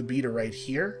going to move the bee to right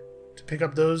here to pick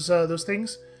up those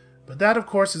things. But that, of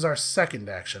course, is our second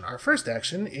action. Our first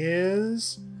action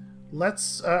is...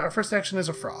 our first action is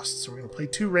a frost. So we're going to play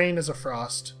 2 rain as a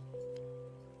frost.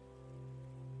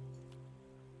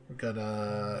 We're going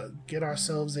to get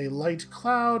ourselves a light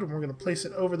cloud, and we're going to place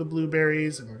it over the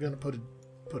blueberries, and we're going to put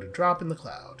a drop in the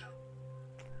cloud.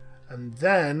 And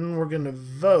then we're going to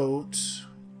vote...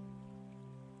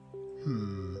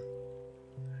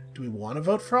 Do we want to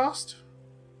vote frost?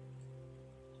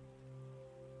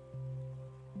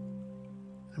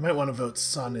 I might want to vote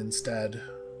sun instead.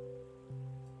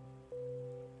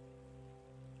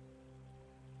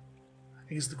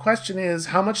 I guess the question is,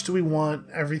 how much do we want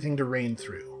everything to rain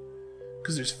through?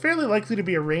 Because there's fairly likely to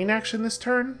be a rain action this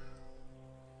turn.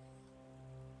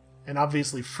 And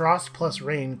obviously frost plus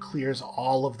rain clears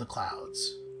all of the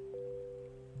clouds.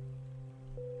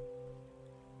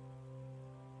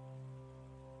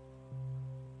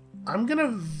 I'm gonna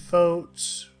vote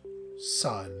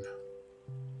sun.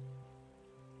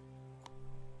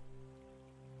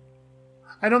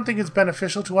 I don't think it's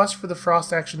beneficial to us for the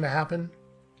frost action to happen.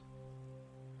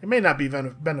 It may not be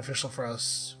beneficial for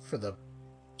us for the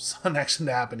sun action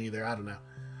to happen either. I don't know.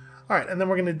 Alright, and then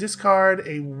we're going to discard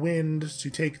a wind to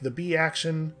take the bee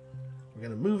action. We're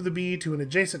going to move the bee to an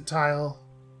adjacent tile,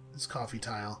 this coffee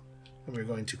tile, and we're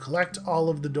going to collect all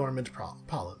of the dormant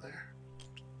pollen there.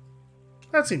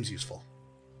 That seems useful.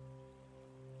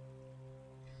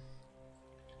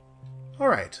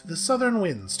 Alright, the southern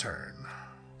wind's turn.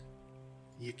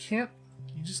 You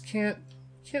just can't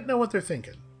know what they're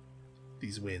thinking.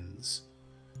 These winds.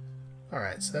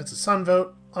 Alright, so that's a sun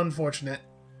vote. Unfortunate.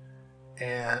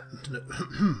 And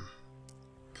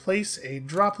place a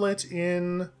droplet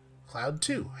in Cloud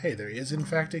 2. Hey, there is in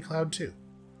fact a Cloud 2.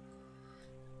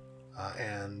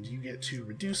 And you get to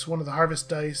reduce one of the harvest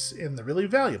dice in the really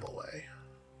valuable way.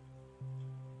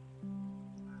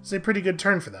 It's a pretty good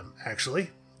turn for them,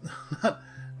 actually.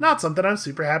 Not something I'm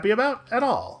super happy about at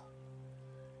all.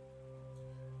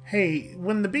 Hey,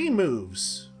 when the bee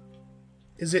moves...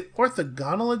 Is it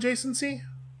orthogonal adjacency?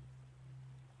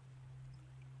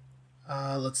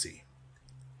 Let's see.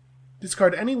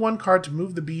 Discard any 1 card to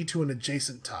move the bee to an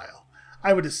adjacent tile.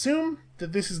 I would assume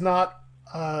that this is not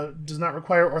does not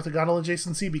require orthogonal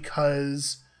adjacency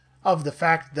because of the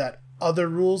fact that other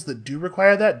rules that do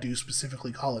require that do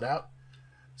specifically call it out.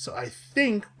 So I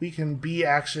think we can bee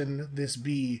action this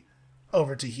bee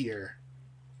over to here.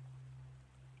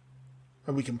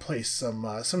 And we can place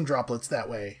some droplets that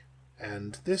way.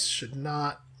 And this should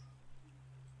not...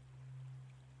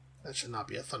 That should not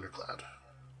be a thundercloud.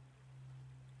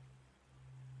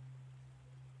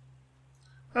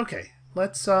 Okay,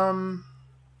 let's, We're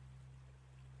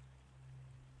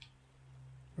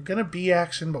gonna bee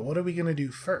action, but what are we gonna do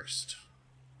first?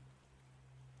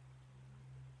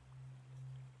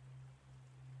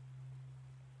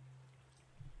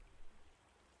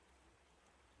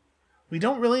 We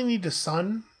don't really need to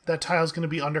sun. That tile's going to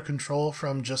be under control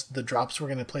from just the drops we're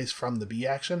going to place from the bee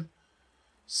action.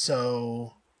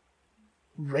 So,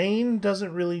 rain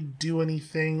doesn't really do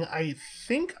anything. I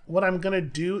think what I'm going to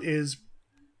do is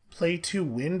play 2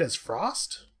 wind as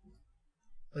frost?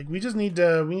 Like, we just need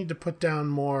to put down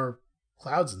more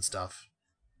clouds and stuff.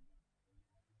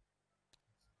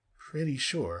 Pretty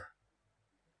sure.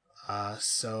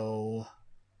 So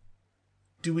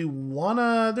do we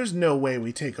wanna... There's no way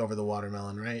we take over the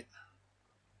watermelon, right?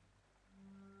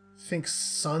 Think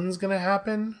sun's gonna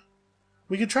happen?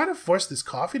 We could try to force this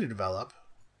coffee to develop.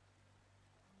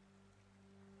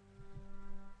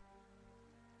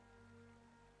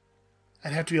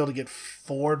 I'd have to be able to get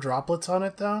 4 droplets on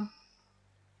it, though.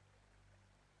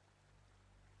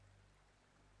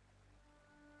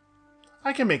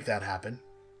 I can make that happen.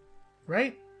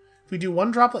 Right? If we do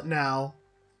 1 droplet now,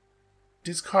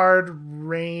 discard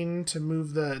rain to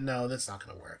move the... No, that's not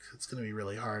going to work. It's going to be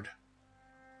really hard.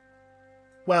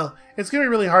 Well, it's going to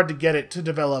be really hard to get it to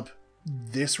develop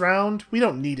this round. We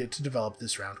don't need it to develop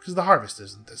this round, because the harvest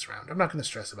isn't this round. I'm not going to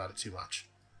stress about it too much.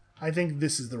 I think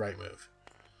this is the right move.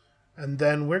 And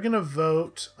then we're going to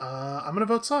vote... I'm going to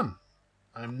vote sun.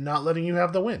 I'm not letting you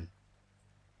have the win.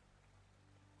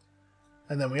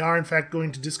 And then we are, in fact,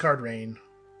 going to discard rain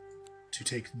to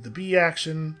take the bee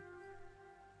action.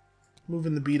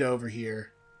 Moving the bee to over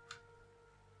here.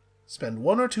 Spend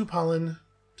 1 or 2 pollen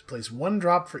to place 1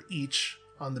 drop for each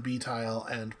on the bee tile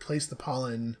and place the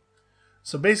pollen.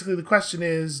 So basically the question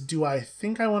is, do I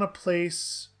think I want to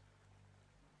place...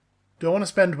 Do I want to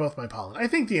spend both my pollen? I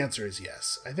think the answer is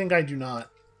yes. I think I do not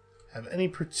have any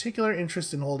particular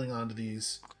interest in holding on to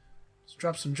these. Let's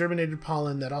drop some germinated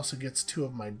pollen. That also gets 2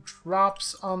 of my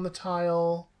drops on the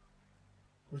tile,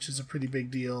 which is a pretty big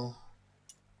deal.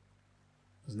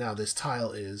 Because now this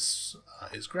tile is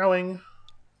growing.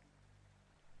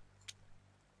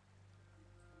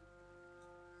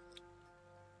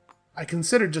 I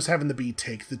considered just having the bee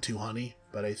take the 2 honey,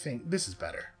 but I think this is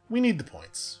better. We need the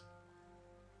points.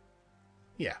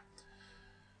 Yeah.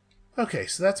 Okay,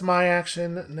 so that's my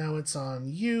action. Now it's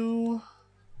on you.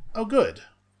 Oh, good.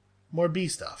 More bee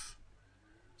stuff.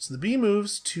 So the bee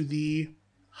moves to the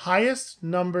highest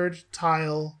numbered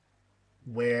tile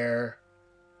where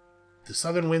the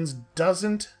Southern Winds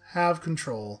doesn't have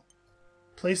control,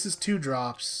 places 2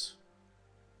 drops,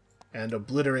 and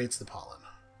obliterates the pollen.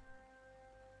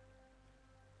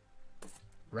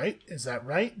 Right? Is that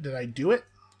right? Did I do it?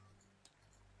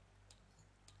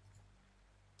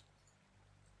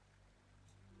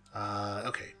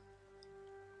 Okay.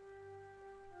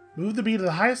 Move the bee to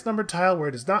the highest numbered tile where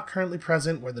it is not currently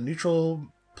present, where the neutral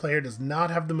player does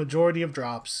not have the majority of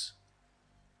drops.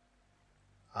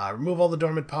 Remove all the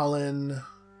dormant pollen.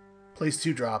 Place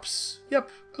 2 drops. Yep,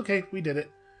 okay, we did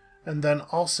it. And then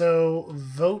also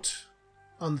vote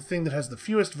on the thing that has the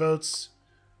fewest votes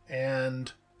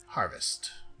and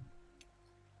harvest.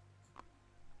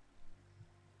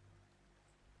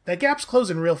 That gap's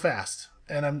closing real fast,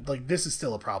 and I'm like, this is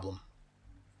still a problem.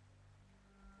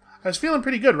 I was feeling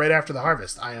pretty good right after the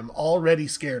harvest. I am already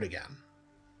scared again.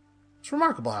 It's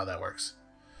remarkable how that works.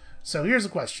 So here's the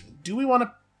question. Do we want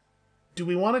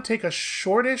to take a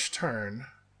shortish turn,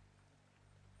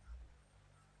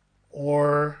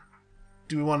 or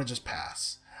do we want to just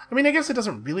pass? I mean, I guess it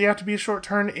doesn't really have to be a short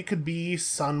turn. It could be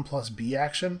sun plus bee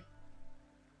action.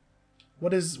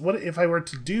 What if I were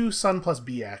to do sun plus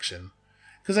bee action?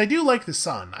 Because I do like the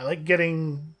sun. I like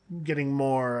getting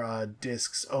more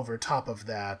discs over top of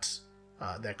that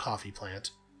coffee plant.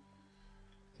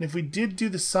 And if we did do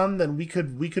the sun, then we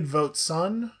could vote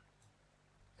sun,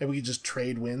 and we could just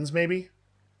trade wins maybe.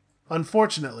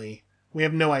 Unfortunately, we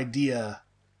have no idea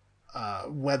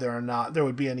whether or not there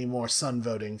would be any more sun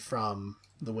voting from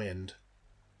the wind.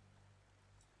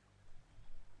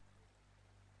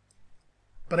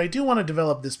 But I do want to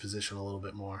develop this position a little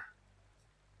bit more.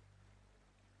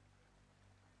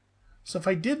 So if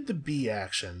I did the bee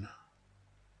action,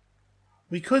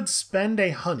 we could spend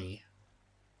a honey,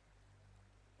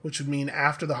 which would mean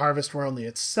after the harvest we're only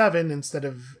at 7 instead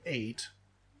of 8.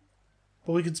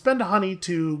 But we could spend a honey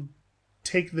to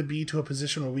take the bee to a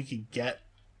position where we could get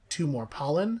 2 more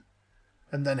pollen,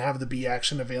 and then have the bee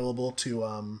action available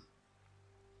to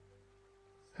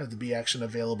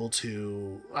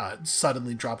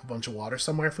suddenly drop a bunch of water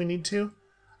somewhere if we need to.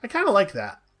 I kind of like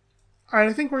that. All right,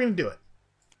 I think we're going to do it.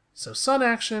 So sun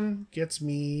action gets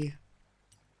me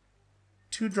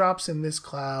 2 drops in this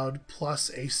cloud plus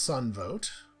a sun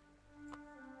vote.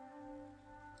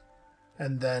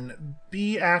 And then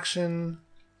bee action,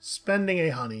 spending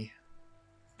a honey.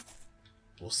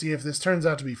 We'll see if this turns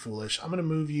out to be foolish. I'm going to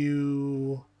move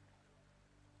you...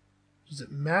 Does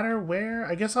it matter where?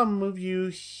 I guess I'll move you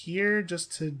here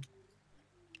just to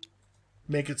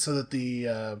make it so that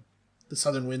the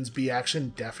Southern Winds bee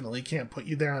action definitely can't put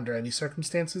you there under any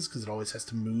circumstances, because it always has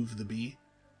to move the bee.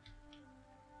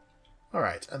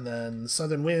 Alright, and then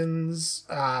Southern Winds.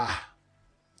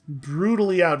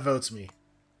 Brutally outvotes me.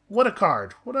 What a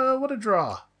card. What a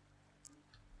draw.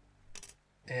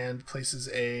 And places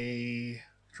a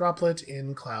droplet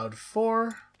in Cloud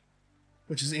 4,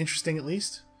 which is interesting at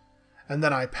least. And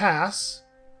then I pass,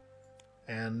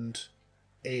 and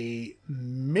a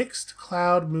mixed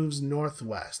cloud moves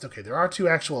northwest. Okay, there are two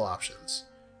actual options,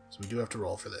 so we do have to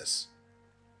roll for this.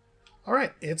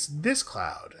 Alright, it's this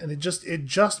cloud, and it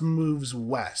just moves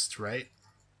west, right?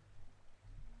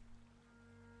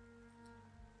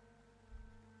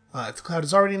 If the cloud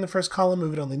is already in the first column,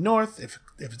 move it only north. If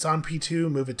it's on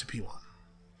P2, move it to P1.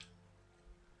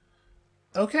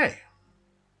 Okay.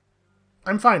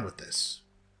 I'm fine with this,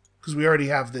 because we already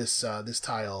have this this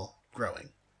tile growing.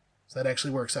 So that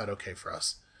actually works out okay for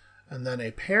us. And then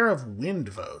a pair of wind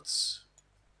votes.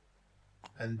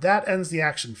 And that ends the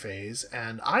action phase,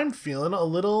 and I'm feeling a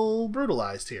little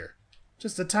brutalized here.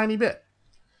 Just a tiny bit.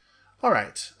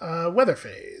 Alright, weather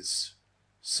phase.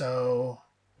 So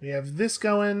we have this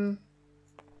going.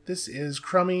 This is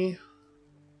crummy.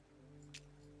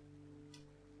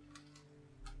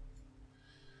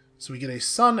 So we get a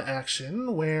sun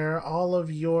action where all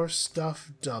of your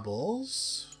stuff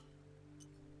doubles.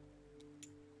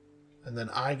 And then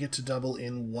I get to double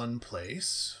in one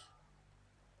place.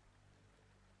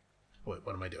 Wait,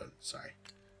 what am I doing? Sorry.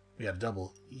 We got to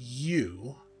double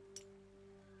you.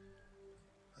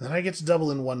 And then I get to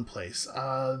double in one place.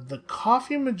 The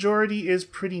coffee majority is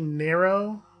pretty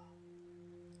narrow.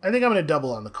 I think I'm going to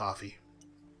double on the coffee.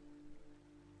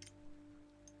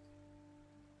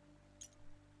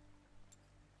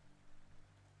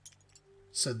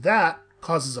 So that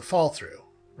causes a fall through,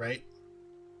 right?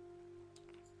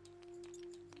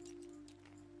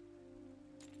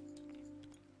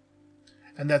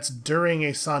 And that's during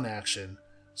a sun action.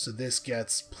 So this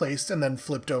gets placed and then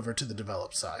flipped over to the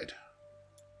develop side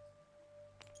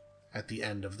at the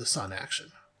end of the sun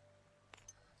action.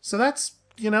 So that's,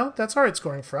 you know, that's alright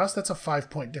scoring for us. That's a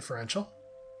 5-point differential.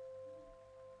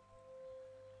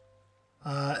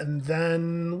 And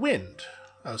then wind.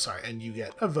 Oh, sorry, and you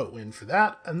get a vote win for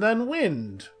that. And then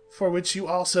wind, for which you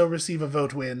also receive a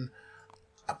vote win.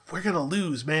 We're going to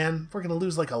lose, man. We're going to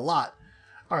lose like a lot.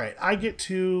 Alright, I get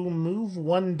to move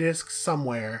one disc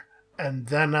somewhere, and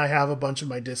then I have a bunch of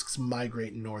my discs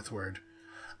migrate northward.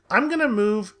 I'm going to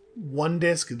move one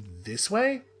disc this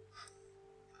way,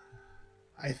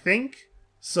 I think,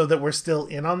 so that we're still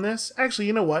in on this. Actually,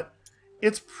 you know what?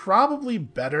 It's probably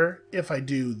better if I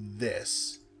do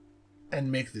this and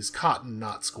make this cotton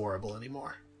not scoreable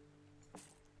anymore.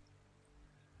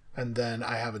 And then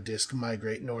I have a disc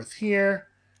migrate north here,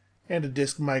 and a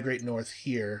disc migrate north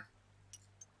here.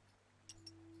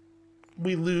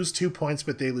 We lose 2 points,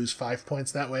 but they lose 5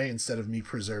 points that way, instead of me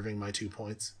preserving my 2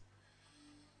 points.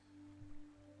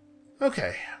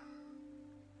 Okay.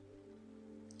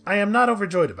 I am not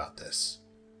overjoyed about this.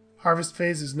 Harvest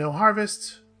phase is no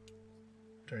harvest.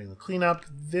 During the cleanup,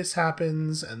 this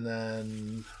happens, and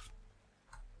then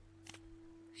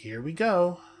here we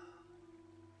go.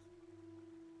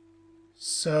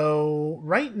 So,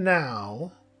 right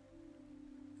now,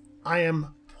 I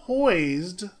am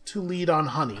poised to lead on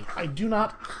honey. I do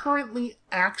not currently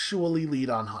actually lead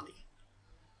on honey.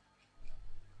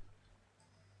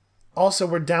 Also,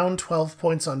 we're down 12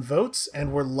 points on votes,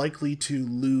 and we're likely to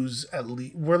lose at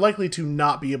least. We're likely to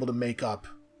not be able to make up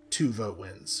 2 vote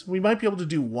wins. We might be able to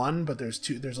do 1, but there's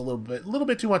a little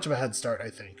bit too much of a head start, I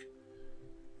think,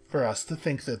 for us to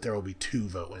think that there will be 2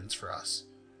 vote wins for us.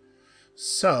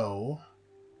 So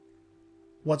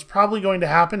what's probably going to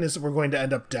happen is that we're going to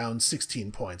end up down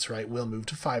 16 points, right? We'll move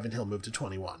to 5 and he'll move to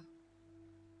 21.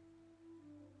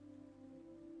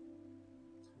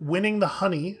 Winning the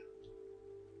honey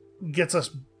gets us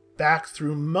back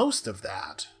through most of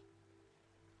that.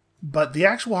 But the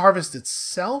actual harvest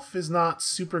itself is not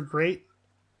super great.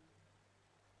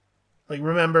 Like,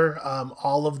 remember,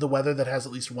 all of the weather that has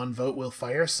at least 1 vote will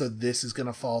fire, so this is going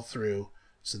to fall through.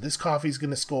 So this coffee's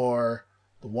going to score,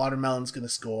 the watermelon's going to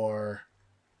score.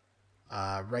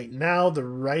 Right now, the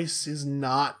rice is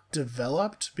not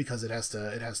developed because it has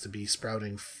to be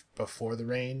sprouting before the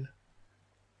rain.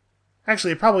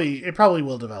 Actually, it probably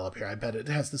will develop here. I bet it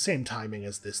has the same timing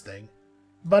as this thing.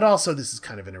 But also, this is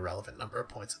kind of an irrelevant number of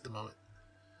points at the moment.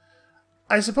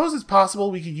 I suppose it's possible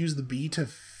we could use the bee to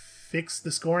fix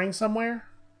the scoring somewhere,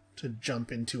 to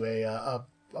jump into a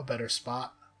better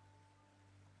spot.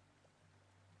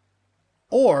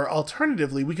 Or,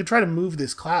 alternatively, we could try to move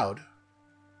this cloud.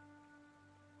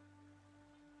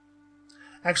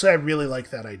 Actually, I really like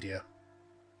that idea.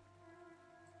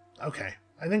 Okay,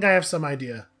 I think I have some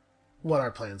idea what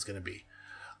our plan's going to be.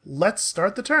 Let's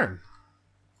start the turn.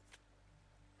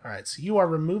 Alright, so you are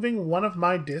removing one of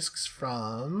my discs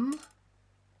from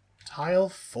tile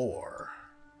 4.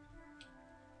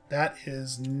 That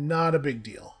is not a big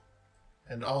deal.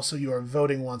 And also you are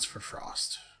voting once for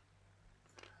frost.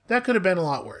 That could have been a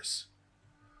lot worse.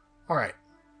 Alright.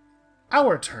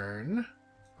 Our turn.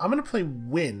 I'm going to play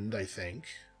wind, I think.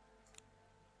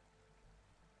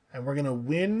 And we're going to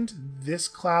wind this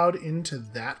cloud into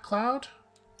that cloud.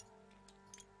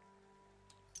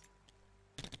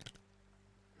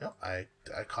 Nope, I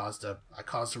caused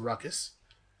a ruckus.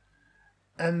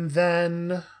 And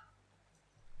then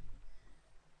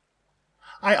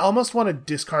I almost want to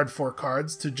discard 4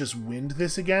 cards to just wind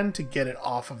this again to get it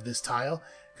off of this tile.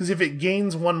 Because if it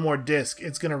gains one more disc,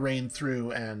 it's going to rain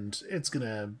through and it's going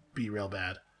to be real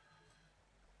bad.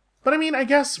 But I mean, I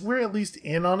guess we're at least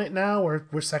in on it now.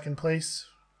 We're second place.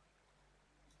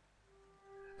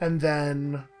 And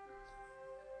then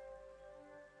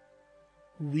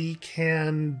we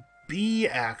can B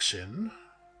action.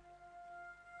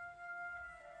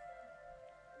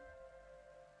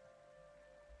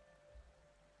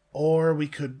 Or we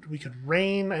could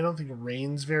rain. I don't think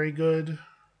rain's very good.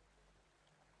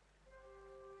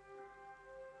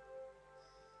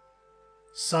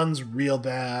 Sun's real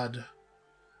bad.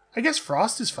 I guess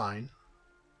frost is fine.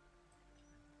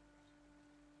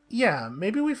 Yeah,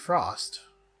 maybe we frost.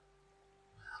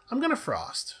 I'm gonna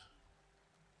frost.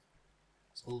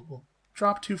 So we'll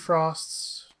drop 2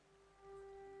 frosts.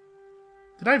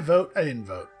 Did I vote? I didn't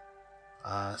vote.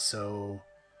 So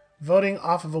voting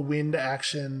off of a wind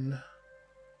action.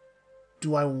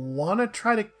 Do I want to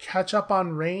try to catch up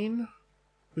on rain?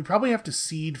 We probably have to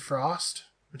seed frost,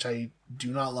 which I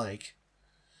do not like.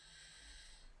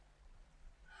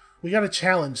 We got a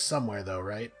challenge somewhere, though,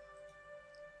 right?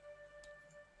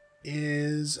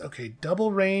 Okay,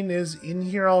 double rain is in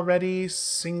here already.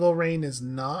 Single rain is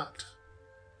not.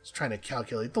 Just trying to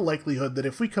calculate the likelihood that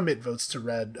if we commit votes to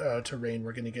rain,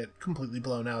 we're going to get completely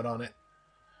blown out on it.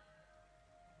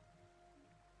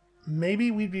 Maybe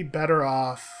we'd be better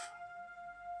off.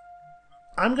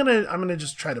 I'm gonna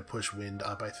just try to push wind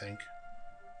up, I think.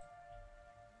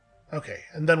 Okay,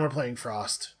 and then we're playing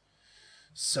frost.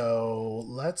 So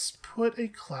let's put a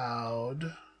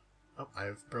cloud. Oh,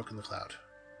 I've broken the cloud.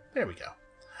 There we go.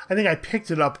 I think I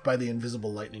picked it up by the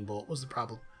invisible lightning bolt was the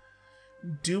problem.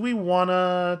 Do we want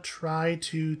to try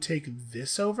to take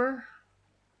this over?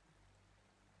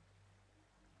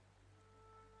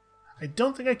 I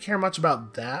don't think I care much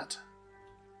about that.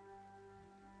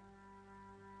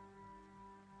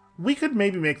 We could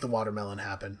maybe make the watermelon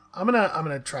happen. I'm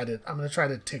gonna try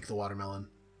to take the watermelon.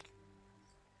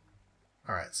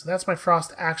 All right, so that's my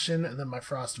frost action, and then my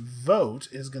frost vote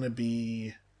is gonna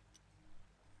be.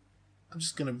 I'm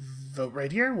just gonna vote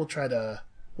right here. We'll try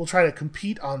to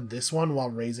compete on this one while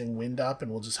raising wind up,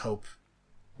 and we'll just hope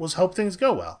things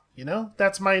go well. You know,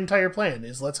 that's my entire plan.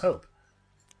 Is let's hope.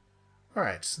 All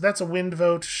right, so that's a wind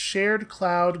vote. Shared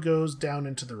cloud goes down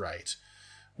into the right.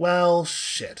 Well,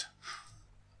 shit.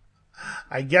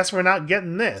 I guess we're not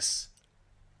getting this.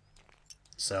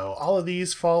 So all of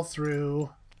these fall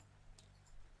through.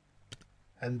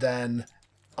 And then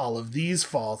all of these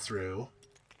fall through.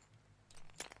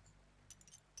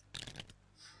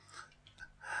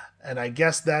 And I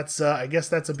guess that's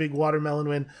a big watermelon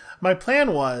win. My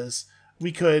plan was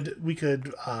we could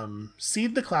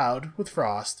seed the cloud with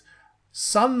frost,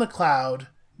 sun the cloud,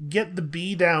 get the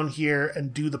bee down here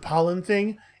and do the pollen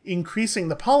thing, increasing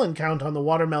the pollen count on the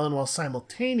watermelon while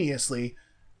simultaneously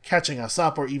catching us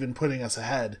up or even putting us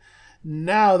ahead.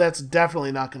 Now that's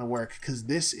definitely not going to work because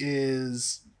this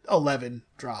is 11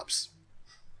 drops.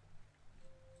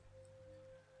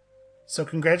 So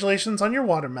congratulations on your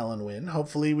watermelon win.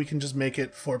 Hopefully we can just make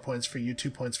it 4 points for you,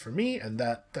 2 points for me, and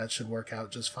that should work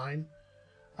out just fine.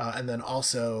 And then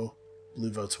also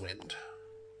blue votes wind.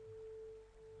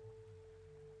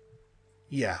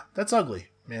 Yeah, that's ugly,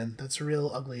 man. That's a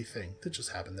real ugly thing that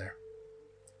just happened there.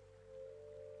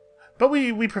 But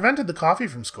we prevented the coffee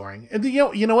from scoring. And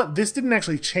you know what? This didn't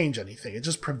actually change anything. It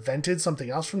just prevented something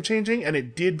else from changing, and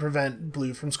it did prevent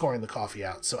blue from scoring the coffee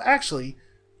out. So actually,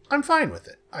 I'm fine with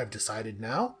it. I've decided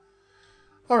now.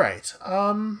 All right.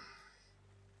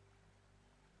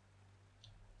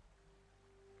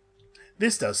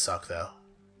 This does suck, though.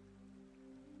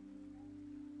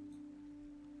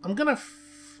 I'm gonna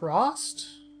frost.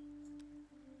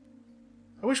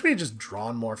 I wish we had just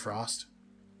drawn more frost.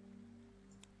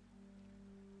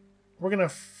 We're gonna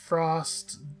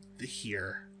frost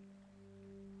here.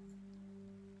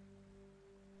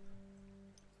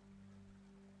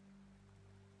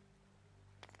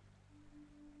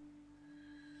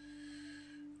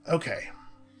 Okay.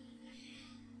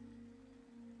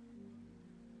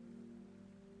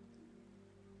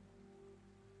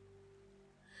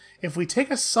 If we take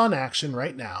a sun action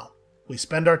right now, we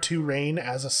spend our 2 rain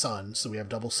as a sun, so we have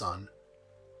double sun,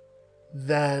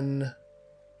 then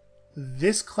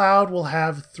this cloud will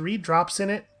have 3 drops in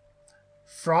it.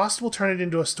 Frost will turn it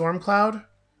into a storm cloud.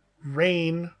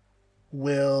 Rain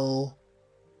will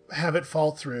have it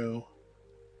fall through.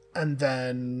 And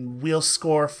then we'll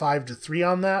score 5-3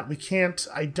 on that. We can't...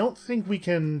 I don't think we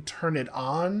can turn it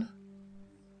on.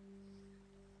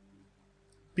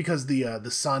 Because the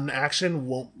sun action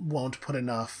won't put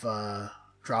enough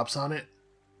drops on it.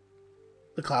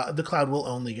 The cloud will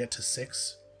only get to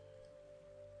 6.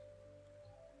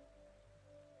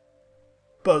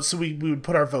 But so we would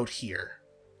put our vote here.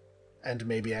 And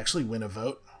maybe actually win a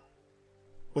vote.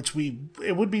 Which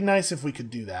it would be nice if we could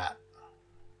do that.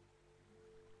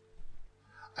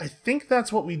 I think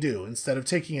that's what we do, instead of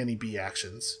taking any B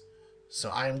actions. So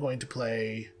I am going to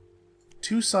play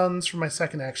 2 suns for my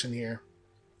second action here.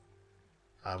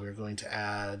 We're going to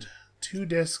add 2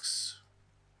 discs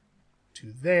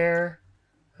to there.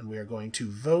 And we are going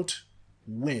to vote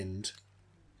wind.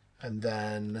 And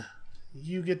then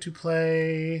you get to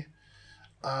play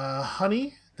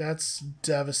honey. That's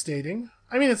devastating.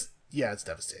 I mean, it's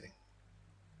devastating.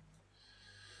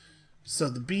 So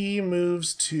the bee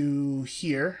moves to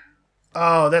here.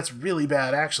 Oh, that's really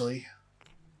bad, actually.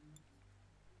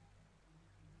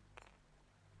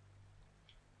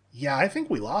 Yeah, I think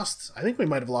we lost. I think we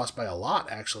might have lost by a lot,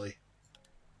 actually.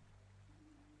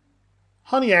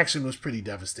 Honey action was pretty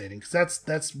devastating,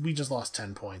 because we just lost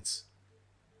 10 points.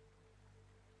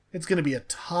 It's going to be a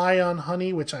tie on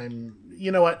honey, which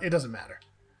you know what? It doesn't matter.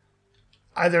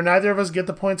 Either neither of us get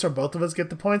the points or both of us get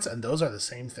the points, and those are the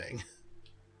same thing.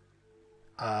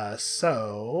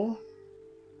 So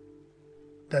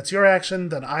that's your action,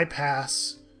 then I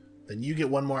pass, then you get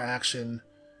 1 more action.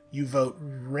 You vote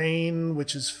rain,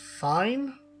 which is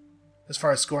fine. As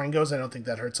far as scoring goes, I don't think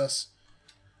that hurts us.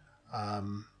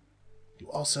 You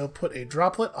also put a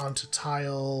droplet onto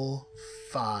tile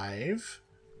 5,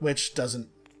 which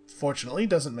fortunately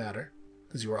doesn't matter,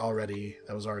 because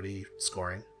that was already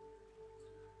scoring.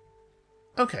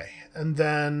 Okay, and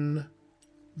then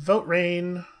vote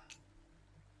rain,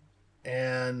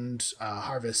 and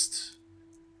harvest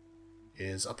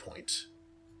is a point.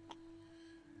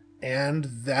 And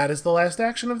that is the last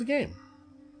action of the game.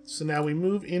 So now we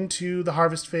move into the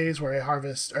harvest phase, where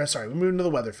we move into the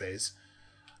weather phase.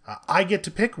 I get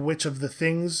to pick which of the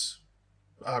things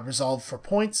resolve for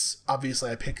points.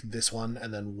 Obviously, I pick this one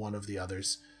and then one of the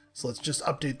others. So let's just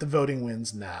update the voting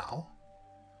wins now.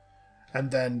 And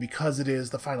then, because it is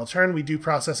the final turn, we do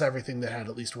process everything that had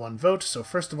at least 1 vote. So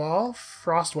first of all,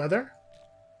 frost weather.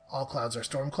 All clouds are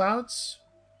storm clouds.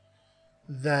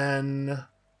 Then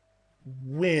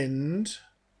wind,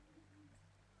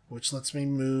 which lets me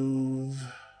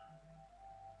move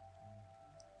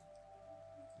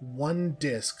 1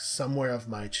 disc somewhere of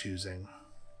my choosing.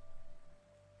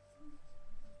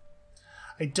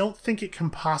 I don't think it can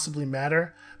possibly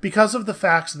matter, because of the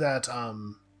fact that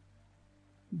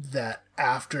that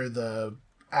after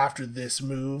this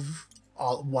move,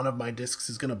 one of my discs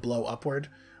is going to blow upward.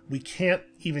 We can't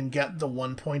even get the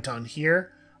 1 point on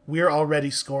here. We're already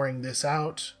scoring this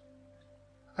out.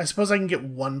 I suppose I can get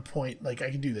 1 point. Like, I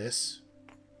can do this.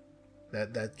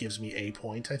 That gives me a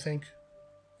point, I think.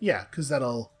 Yeah, because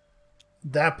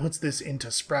that puts this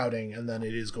into sprouting, and then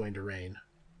it is going to rain.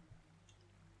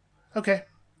 Okay.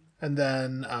 And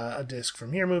then a disc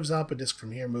from here moves up, a disc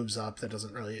from here moves up. That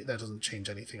doesn't change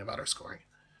anything about our scoring.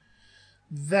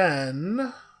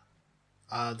 Then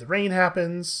the rain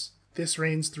happens. This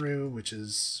rains through, which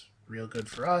is real good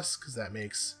for us, because that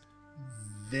makes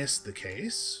this the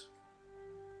case.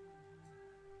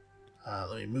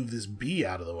 Let me move this bee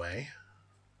out of the way.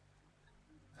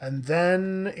 And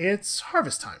then it's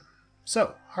harvest time.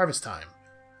 So, harvest time.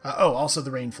 Also the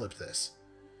rain flipped this.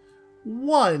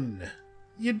 1!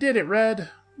 You did it, Red.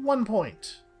 1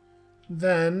 point.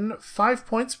 Then 5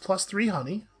 points plus 3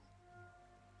 honey.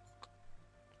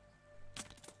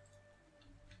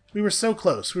 We were so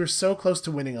close. We were so close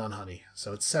to winning on honey.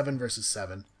 So it's 7 versus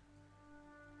 7.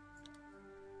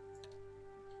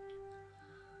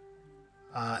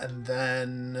 And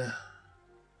then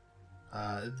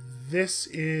this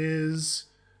is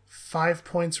 5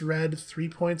 points red, 3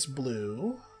 points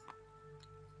blue.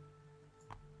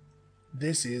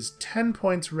 This is 10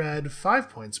 points red, 5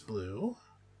 points blue.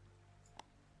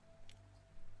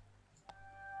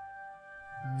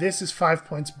 This is 5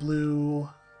 points blue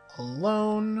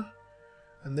alone.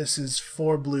 And this is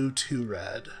 4 blue, 2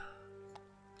 red.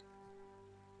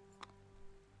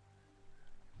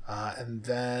 And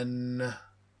then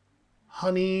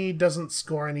honey doesn't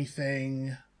score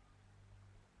anything.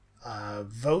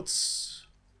 Votes.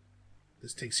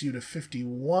 This takes you to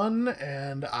 51,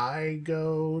 and I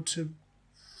go to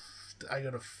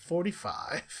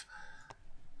 45.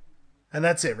 And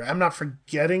that's it, right? I'm not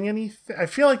forgetting anything. I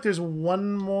feel like there's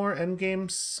one more endgame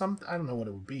something. I don't know what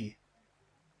it would be.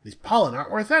 These pollen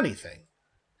aren't worth anything.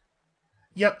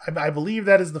 Yep, I believe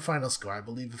that is the final score. I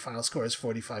believe the final score is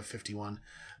 45-51.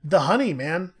 The honey,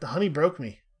 man. The honey broke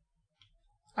me.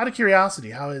 Out of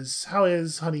curiosity, how is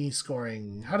honey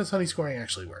scoring? How does honey scoring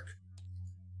actually work?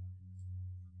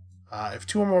 If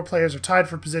 2 or more players are tied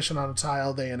for position on a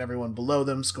tile, they and everyone below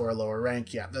them score a lower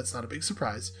rank. Yeah, that's not a big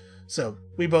surprise. So,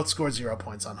 we both scored 0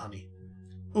 points on honey.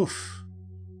 Oof.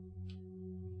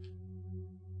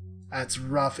 That's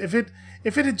rough. If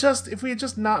we had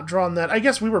just not drawn that, I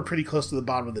guess we were pretty close to the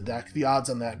bottom of the deck. The odds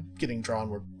on that getting drawn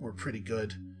were pretty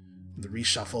good. The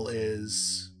reshuffle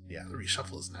is... yeah, the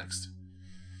reshuffle is next.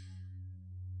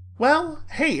 Well,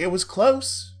 hey, it was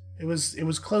close. It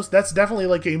was close. That's definitely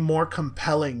like a more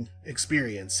compelling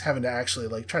experience, having to actually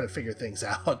like try to figure things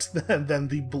out than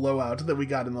the blowout that we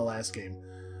got in the last game.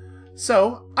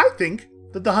 So I think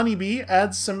that the honeybee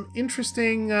adds some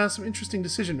interesting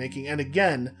decision making, and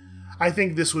again, I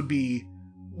think this would be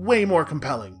way more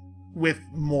compelling with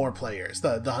more players.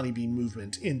 The honeybee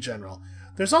movement in general.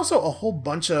 There's also a whole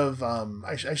bunch of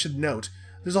I should note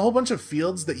there's a whole bunch of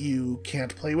fields that you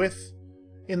can't play with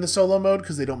in the solo mode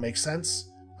because they don't make sense.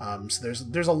 So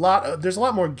there's a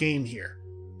lot more game here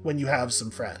when you have some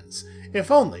friends.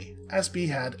 If only SB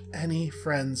had any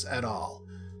friends at all.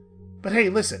 But hey,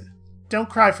 listen, don't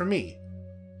cry for me.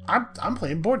 I'm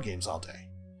playing board games all day.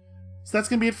 So that's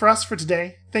gonna be it for us for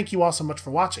today. Thank you all so much for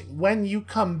watching. When you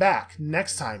come back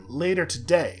next time, later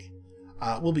today,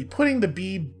 we'll be putting the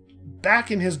bee back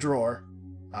in his drawer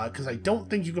because I don't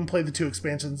think you can play the 2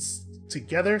 expansions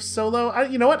together solo.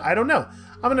 You know what? I don't know.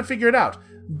 I'm gonna figure it out.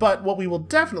 But what we will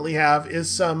definitely have is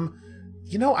some,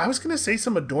 you know, I was gonna say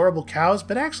some adorable cows,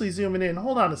 but actually zooming in,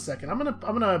 hold on a second. I'm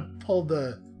gonna pull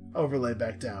the overlay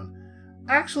back down.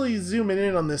 Actually zooming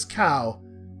in on this cow,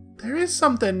 there is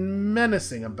something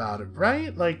menacing about it,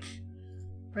 right? Like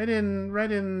right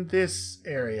in this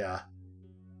area.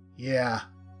 Yeah,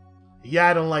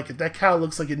 I don't like it. That cow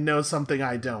looks like it knows something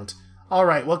I don't. All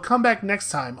right, well, come back next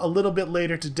time, a little bit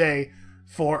later today,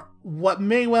 for what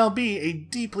may well be a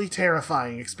deeply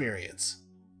terrifying experience.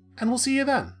 And we'll see you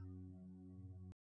then.